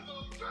son of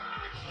a bitch!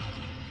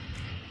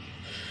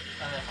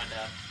 And then my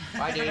dad.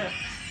 Bye, dude.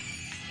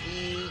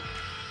 Eat.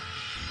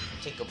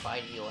 Take a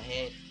bite of your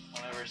head.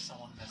 Whenever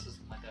someone messes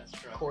with my dad's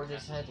truck. Cord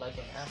his head like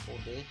an apple,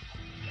 dude. Dude.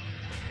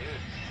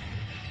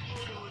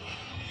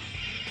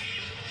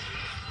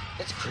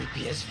 That's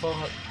creepy as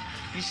fuck.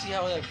 You see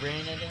how that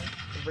ran at him?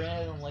 It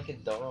ran at him like a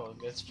dog.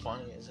 That's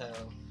funny as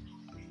hell.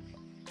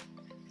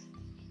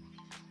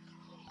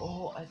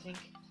 Oh, I think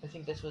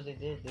that's what they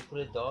did. They put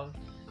a dog.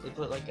 They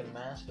put like a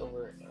mask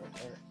over.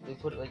 They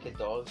put like a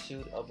dog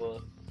suit of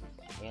a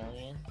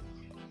alien.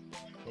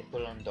 They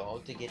put it on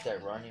dog to get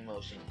that running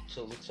motion,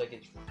 so it looks like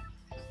it's.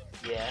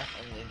 Yeah,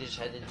 and they just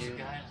had to There's do. a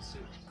guy in a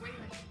suit.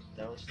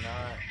 No, it's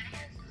not.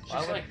 It's Why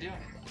just would- like doing it.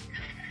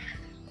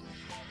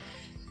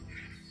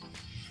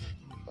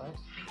 What?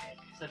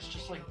 That's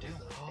just like doing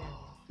it.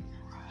 Oh,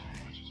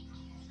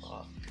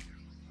 fuck.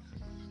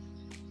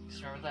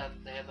 Because remember that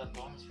they had that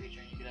bonus feature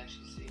and you could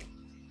actually see it.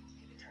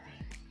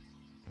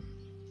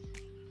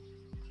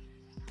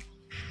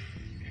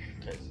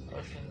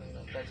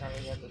 That's how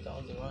they got the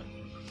dog to run.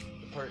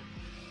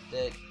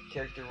 The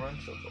character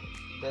runs so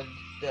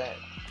that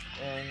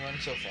and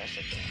runs so fast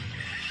like that.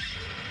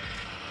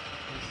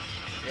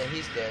 Yeah,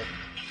 he's dead.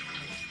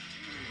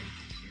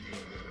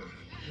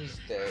 He's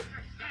dead.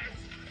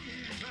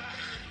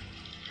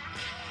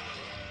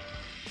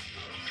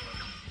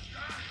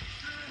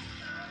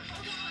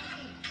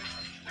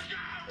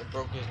 It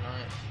broke his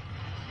knife.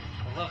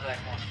 I love that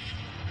one.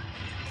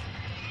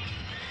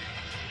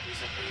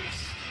 He's a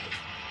beast.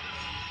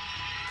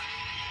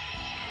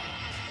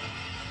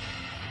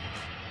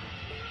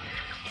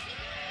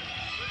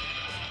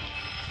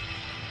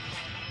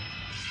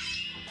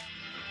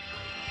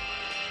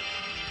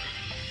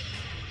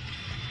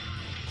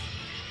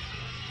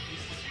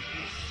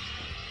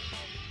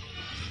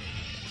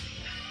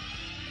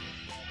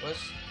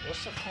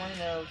 What's the point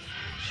of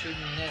shooting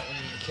it when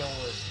you kill him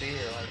with a spear?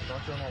 Like,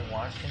 don't you want to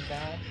watch him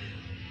die?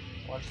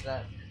 Watch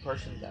that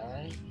person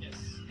die? Yes.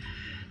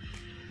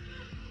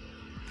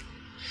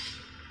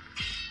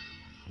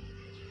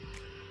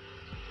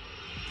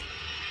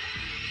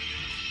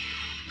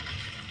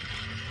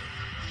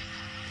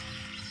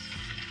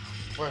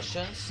 Bro,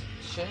 shouldn't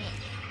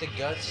the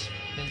guts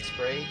been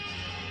sprayed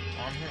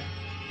on her?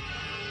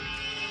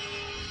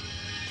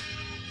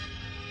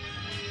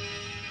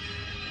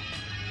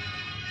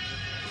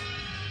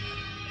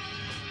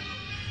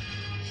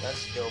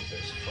 That's dope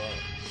as fuck.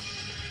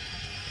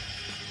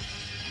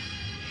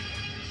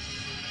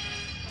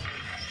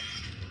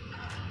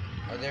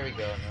 Oh, there we go.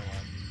 Never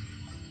mind.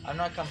 I'm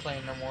not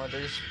complaining no more.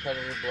 There's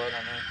predator blood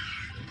on her.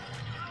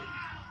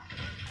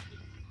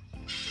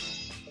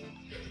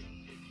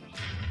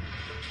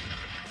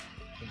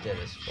 He dead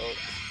as fuck.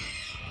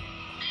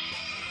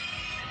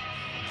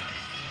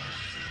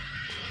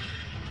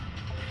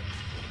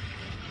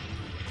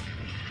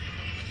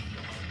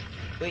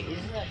 Wait,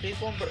 isn't that big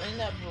one? Isn't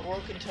that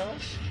broken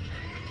tusk?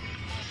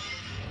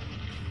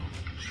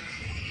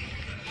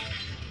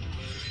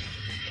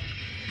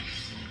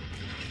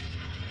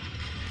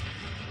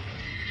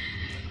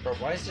 Bro,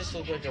 why does this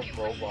look like a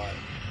robot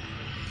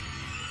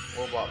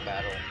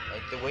battle?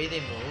 Like the way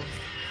they move,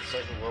 it's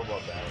like a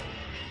robot battle.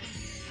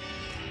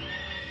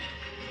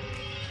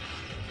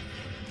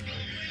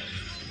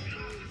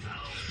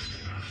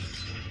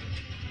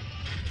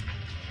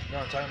 You know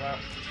what I'm talking about?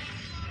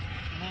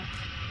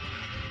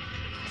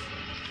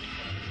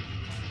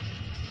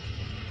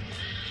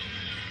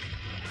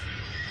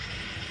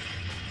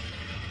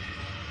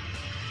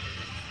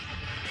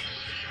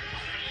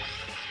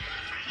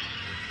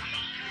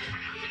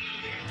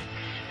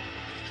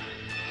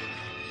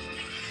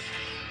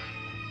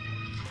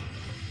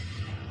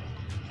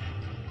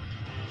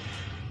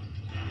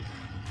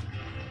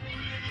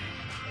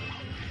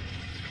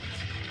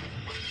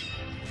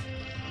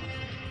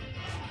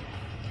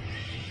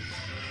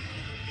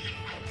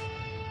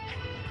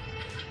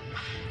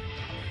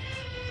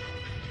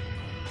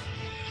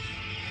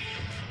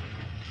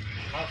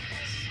 Love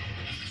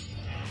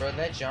this. Bro,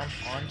 that jump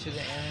onto the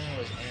alien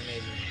was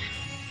animated.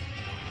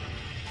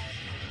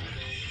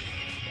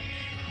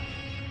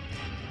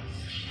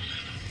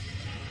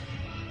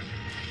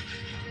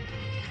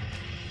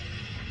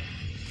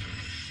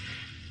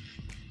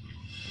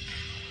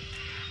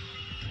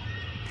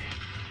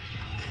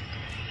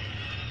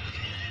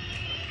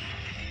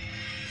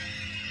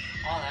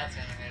 All that's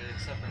animated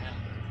except for him.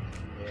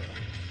 Yeah.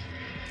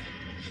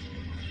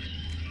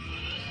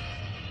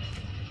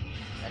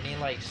 I need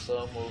like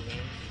slow moving.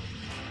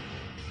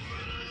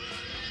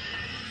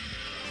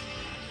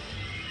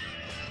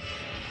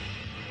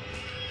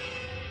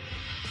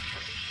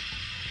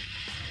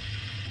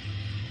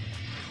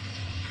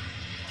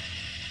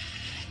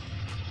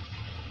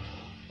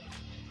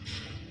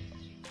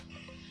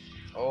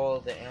 Oh,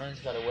 the alien's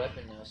got a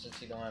weapon now since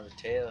he don't have a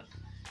tail.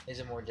 He's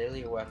a more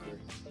deadly weapon.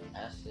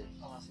 Acid.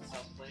 Unless it's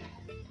house plate.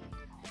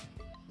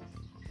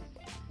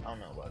 I don't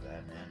know about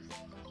that, man.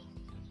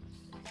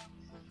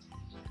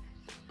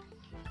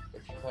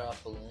 If you cut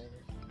off a limb,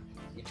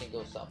 you think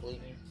it'll stop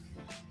bleeding?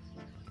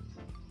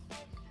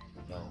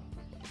 No.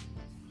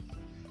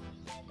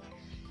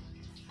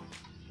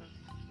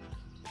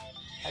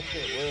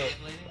 Actually, it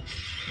will.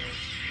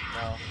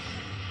 No.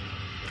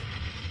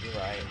 You're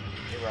right.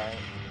 You're right.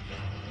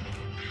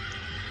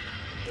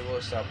 It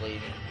will stop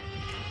bleeding.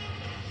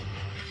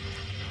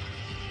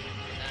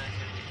 And now it's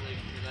gonna be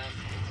bleeding through that,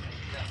 so it's gonna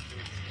cut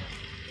through its skin.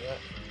 Yep.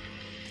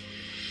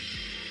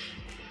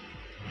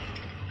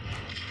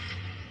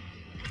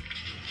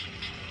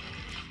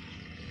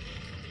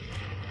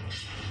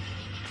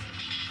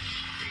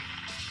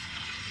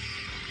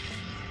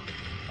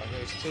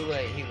 Okay, it's too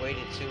late. He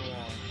waited too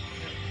long.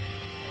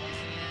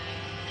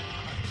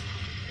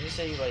 Did you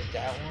say you like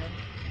that one?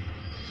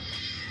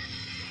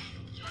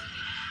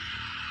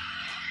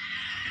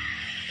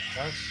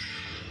 That's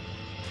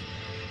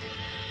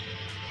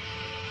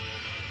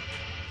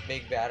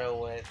big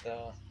battle with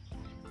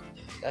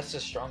that's the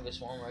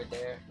strongest one right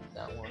there.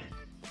 That one.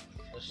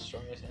 That's the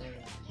strongest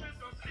enemy.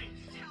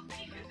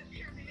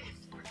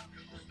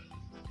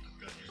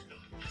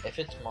 If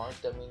it's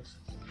marked, that means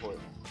it's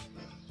important.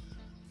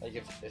 Like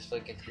if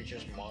like a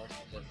creature's marked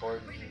is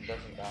important and it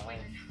doesn't die,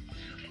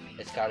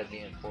 it's gotta be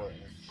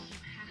important.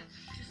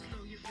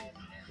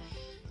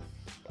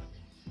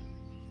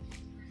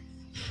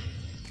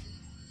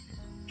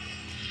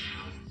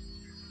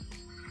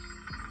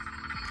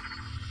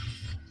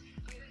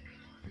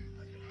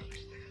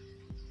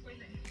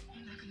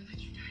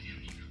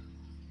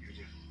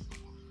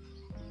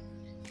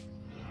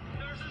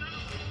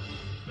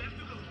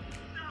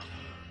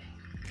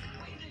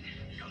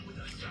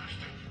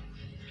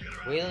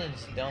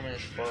 Wayland's dumb as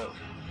fuck.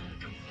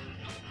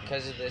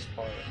 Because of this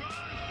part.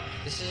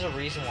 This is a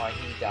reason why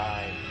he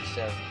died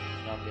instead of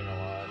not being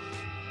alive.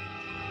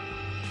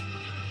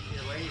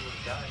 Either way, he would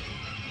have died.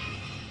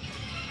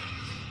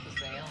 It's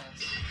the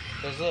aliens.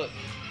 Because look.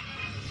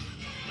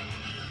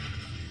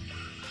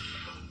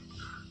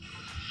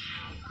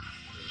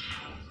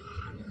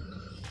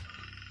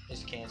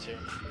 It's cancer.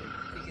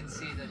 You can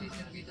see that he's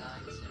gonna be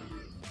dying soon.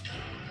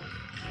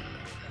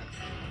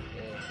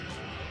 Yeah.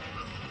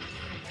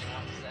 He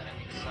wants his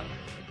enemy to suffer.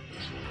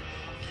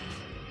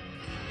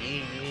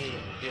 Yeah.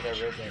 Dude, I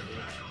read that,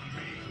 dude.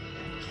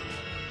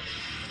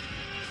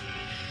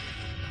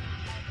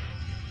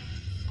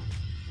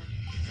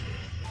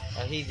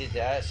 He did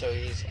that, so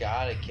he's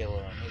gotta kill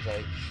him. He's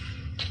like,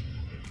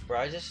 bro,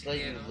 I just let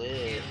you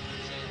live.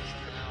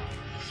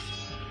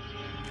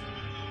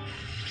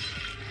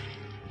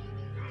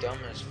 Dumb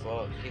as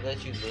fuck. He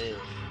let you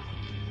live.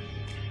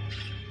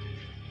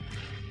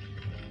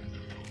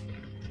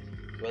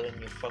 Well, then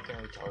you're fucking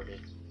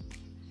retarded.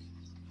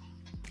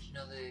 You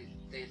know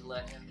they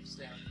let him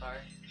stay on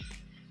fire?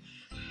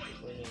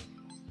 Really?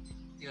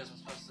 He wasn't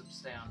supposed to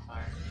stay on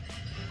fire.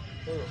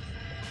 Who?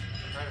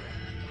 Predator.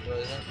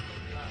 Wasn't?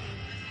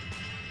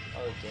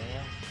 Oh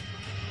damn.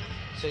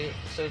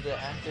 So the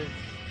actor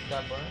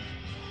got burned?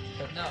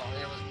 No,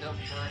 it was built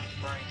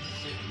burning the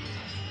suit.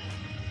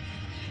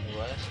 It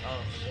was?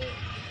 Oh shit.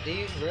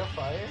 They use real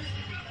fire?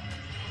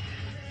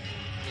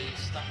 They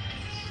used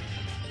stuntmans.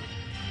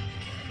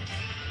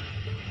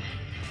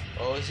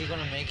 Oh, is he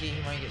gonna make it?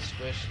 He might get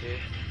squished, dude.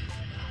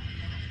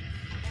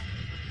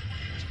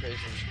 It's crazy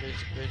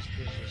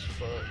as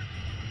fuck.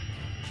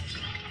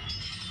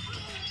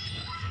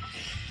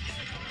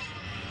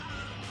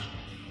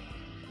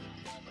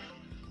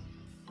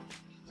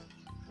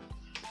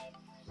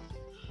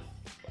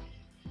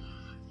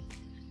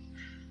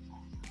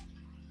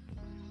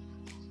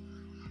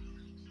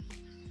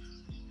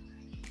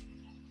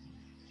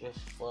 Just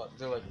fuck.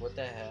 They're like, what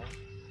the hell?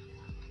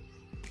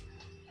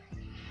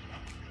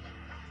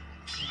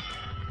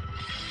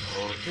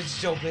 Oh,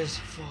 it's dope as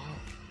fuck.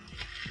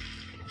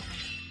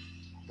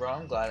 Bro,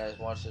 I'm glad I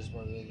watched this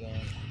movie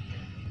again.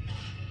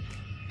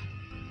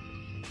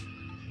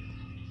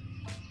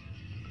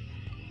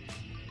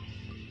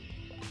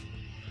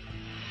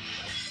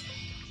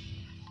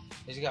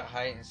 He's got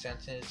heightened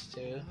senses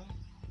too.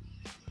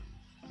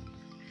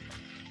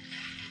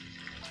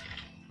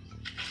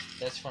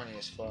 That's funny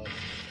as fuck.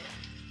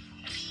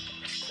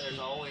 There's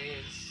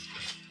always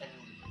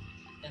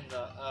in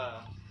the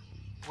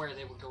where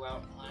they would go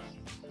out and hunt,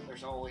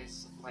 there's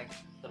always like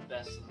the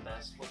best of the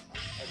best with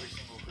every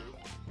single group.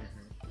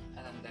 Mm-hmm.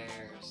 And then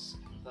there's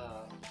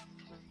the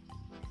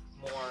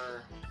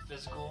more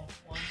physical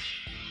one.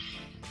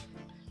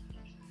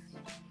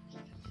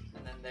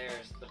 And then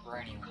there's the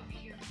brainy one.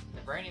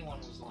 The brainy one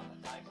was the one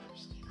that died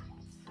first.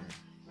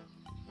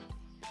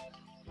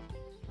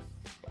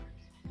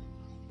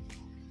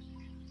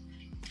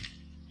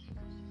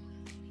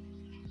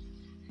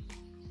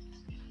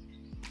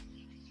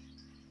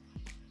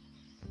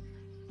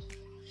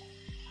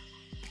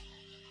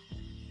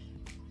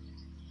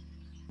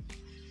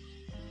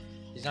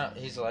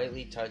 He's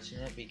lightly touching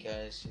it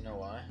because, you know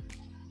why?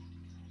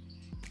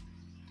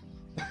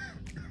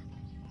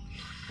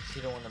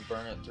 You don't want to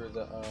burn it through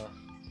the arms.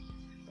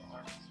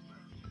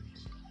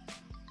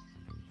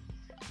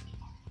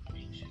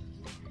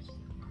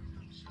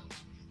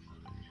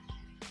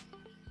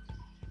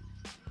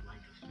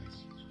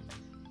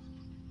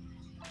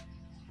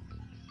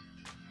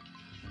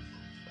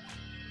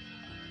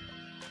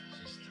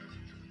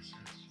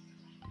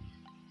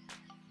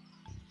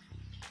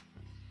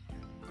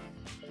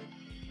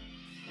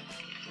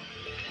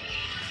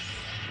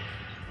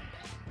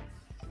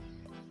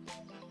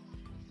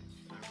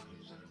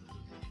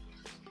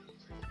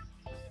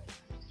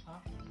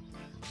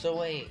 So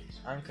wait,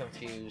 I'm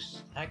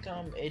confused. How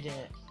come it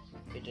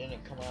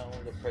didn't come out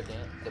with the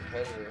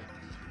Predator?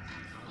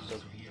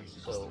 So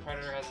The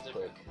Predator has a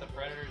different. The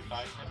Predator's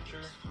body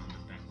temperature,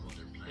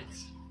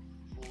 it's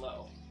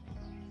low,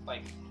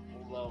 like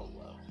low.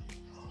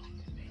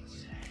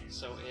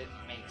 So it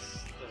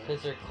makes the.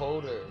 Because they're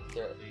colder,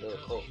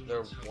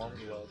 they're warm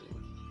blooded.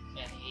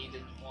 And he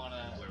didn't want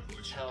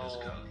to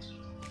tell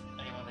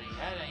anyone that he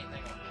had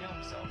anything or kill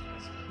himself.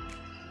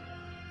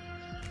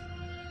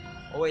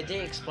 Oh wait, they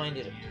explained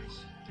it. The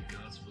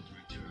gods would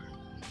return.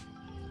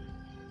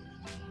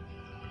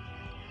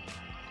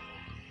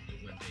 But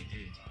when they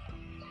did,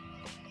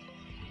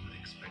 we would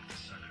expect a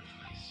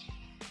sacrifice.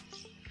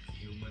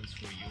 Humans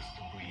were used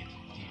to breed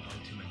the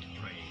ultimate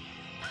prey.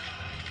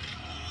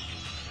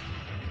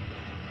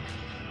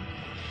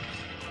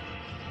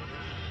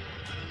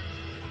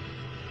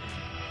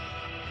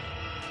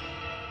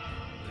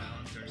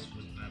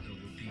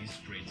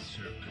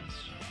 serpents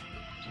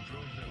to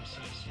prove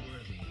themselves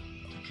worthy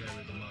to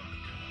carry the mark.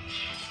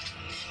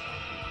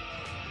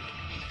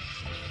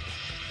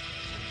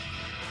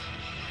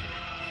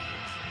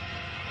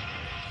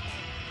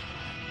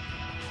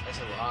 That's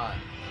a lot.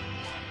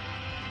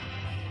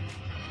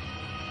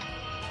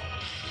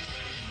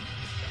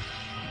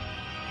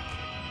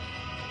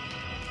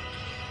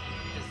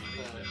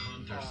 If the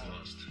hunters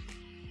lost,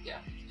 yeah.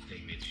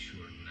 they made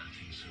sure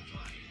nothing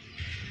survived.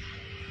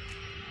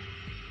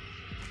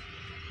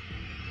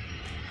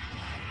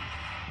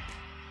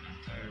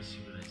 Entire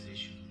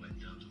civilization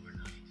wiped out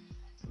overnight.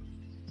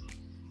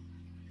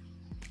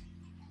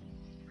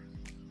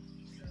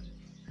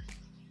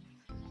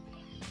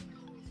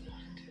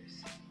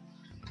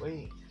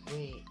 Wait.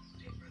 They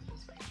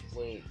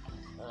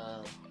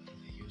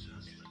use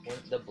us like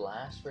When the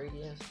blast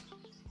radius,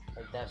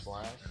 like that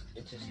blast,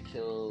 it just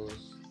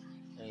kills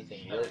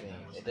anything living.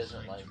 It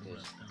doesn't like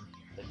just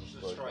like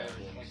destroy Destroy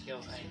everything. things, Like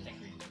kills anything.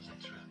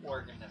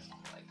 Organism.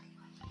 Like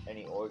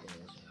any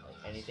organism,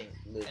 like anything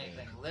living.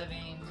 anything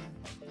living.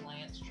 Like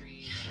plants,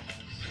 trees,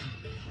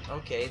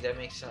 Okay, that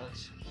makes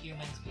sense.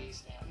 humans,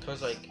 beasts, animals.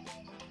 Cause like,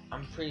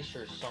 I'm pretty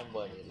sure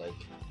somebody like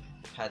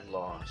had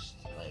lost,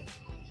 like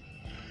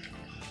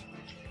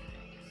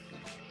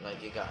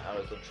it got out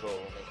of control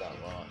and they got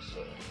lost.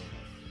 So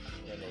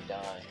when they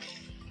die,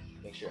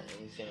 make sure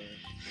anything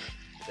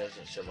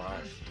doesn't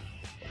survive.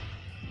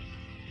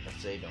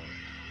 If they don't,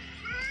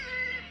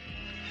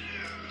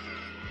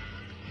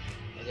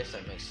 I guess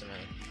that makes some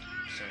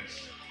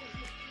sense.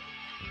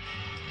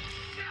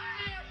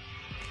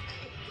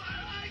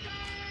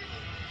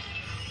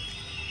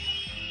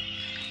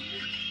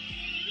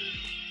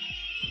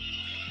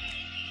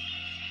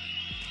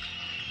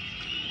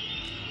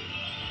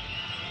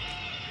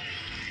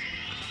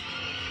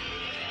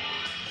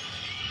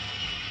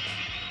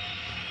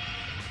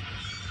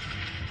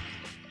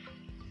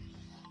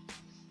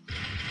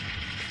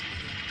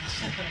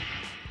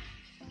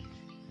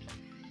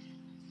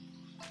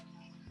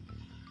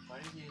 Why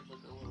did he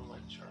look a little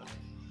like Charlie?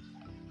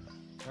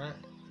 Huh?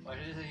 Why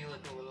did he look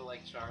a little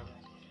like Charlie?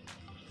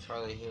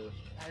 Charlie who?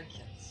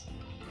 Adkins.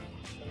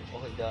 Oh,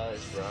 he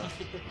does, bro.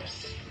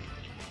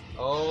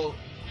 Oh,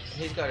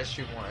 he's got to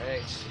shoot more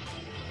eggs.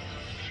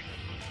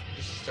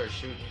 He should start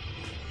shooting.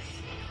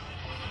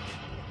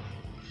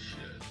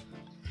 shit.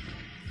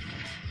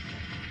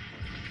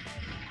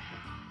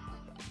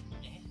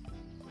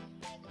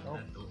 Oh,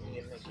 he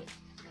didn't make it.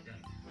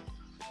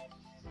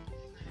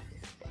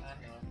 I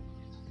know.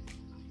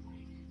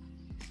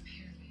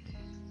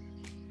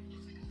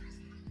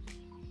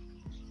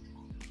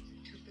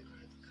 Took the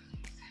guards'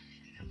 guns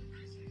and held the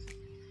prisoners.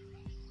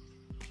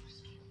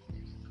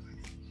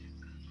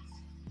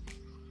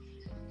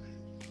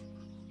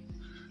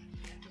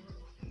 That door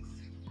opens.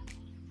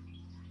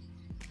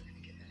 We're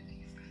gonna get that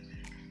thing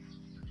back.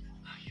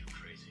 Are you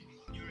crazy?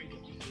 During a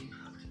game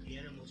hunt, the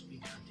animals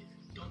being hunted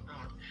don't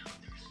harm the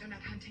hunters. They're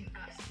not hunting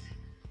us.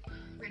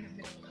 We're in the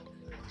middle of a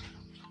war.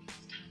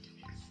 It's time to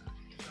pick a side.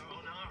 They're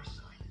on our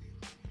side.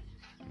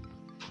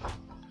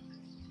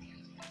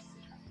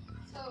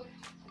 So,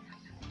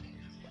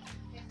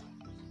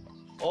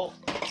 Oh,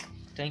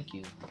 thank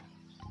you. We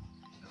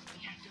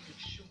have to make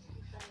sure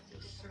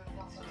the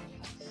servants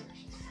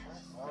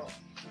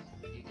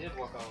You did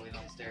walk all the way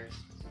downstairs.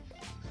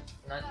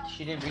 Not,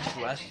 she didn't reach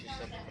the last two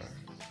steps.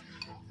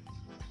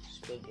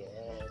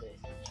 Spaghetti.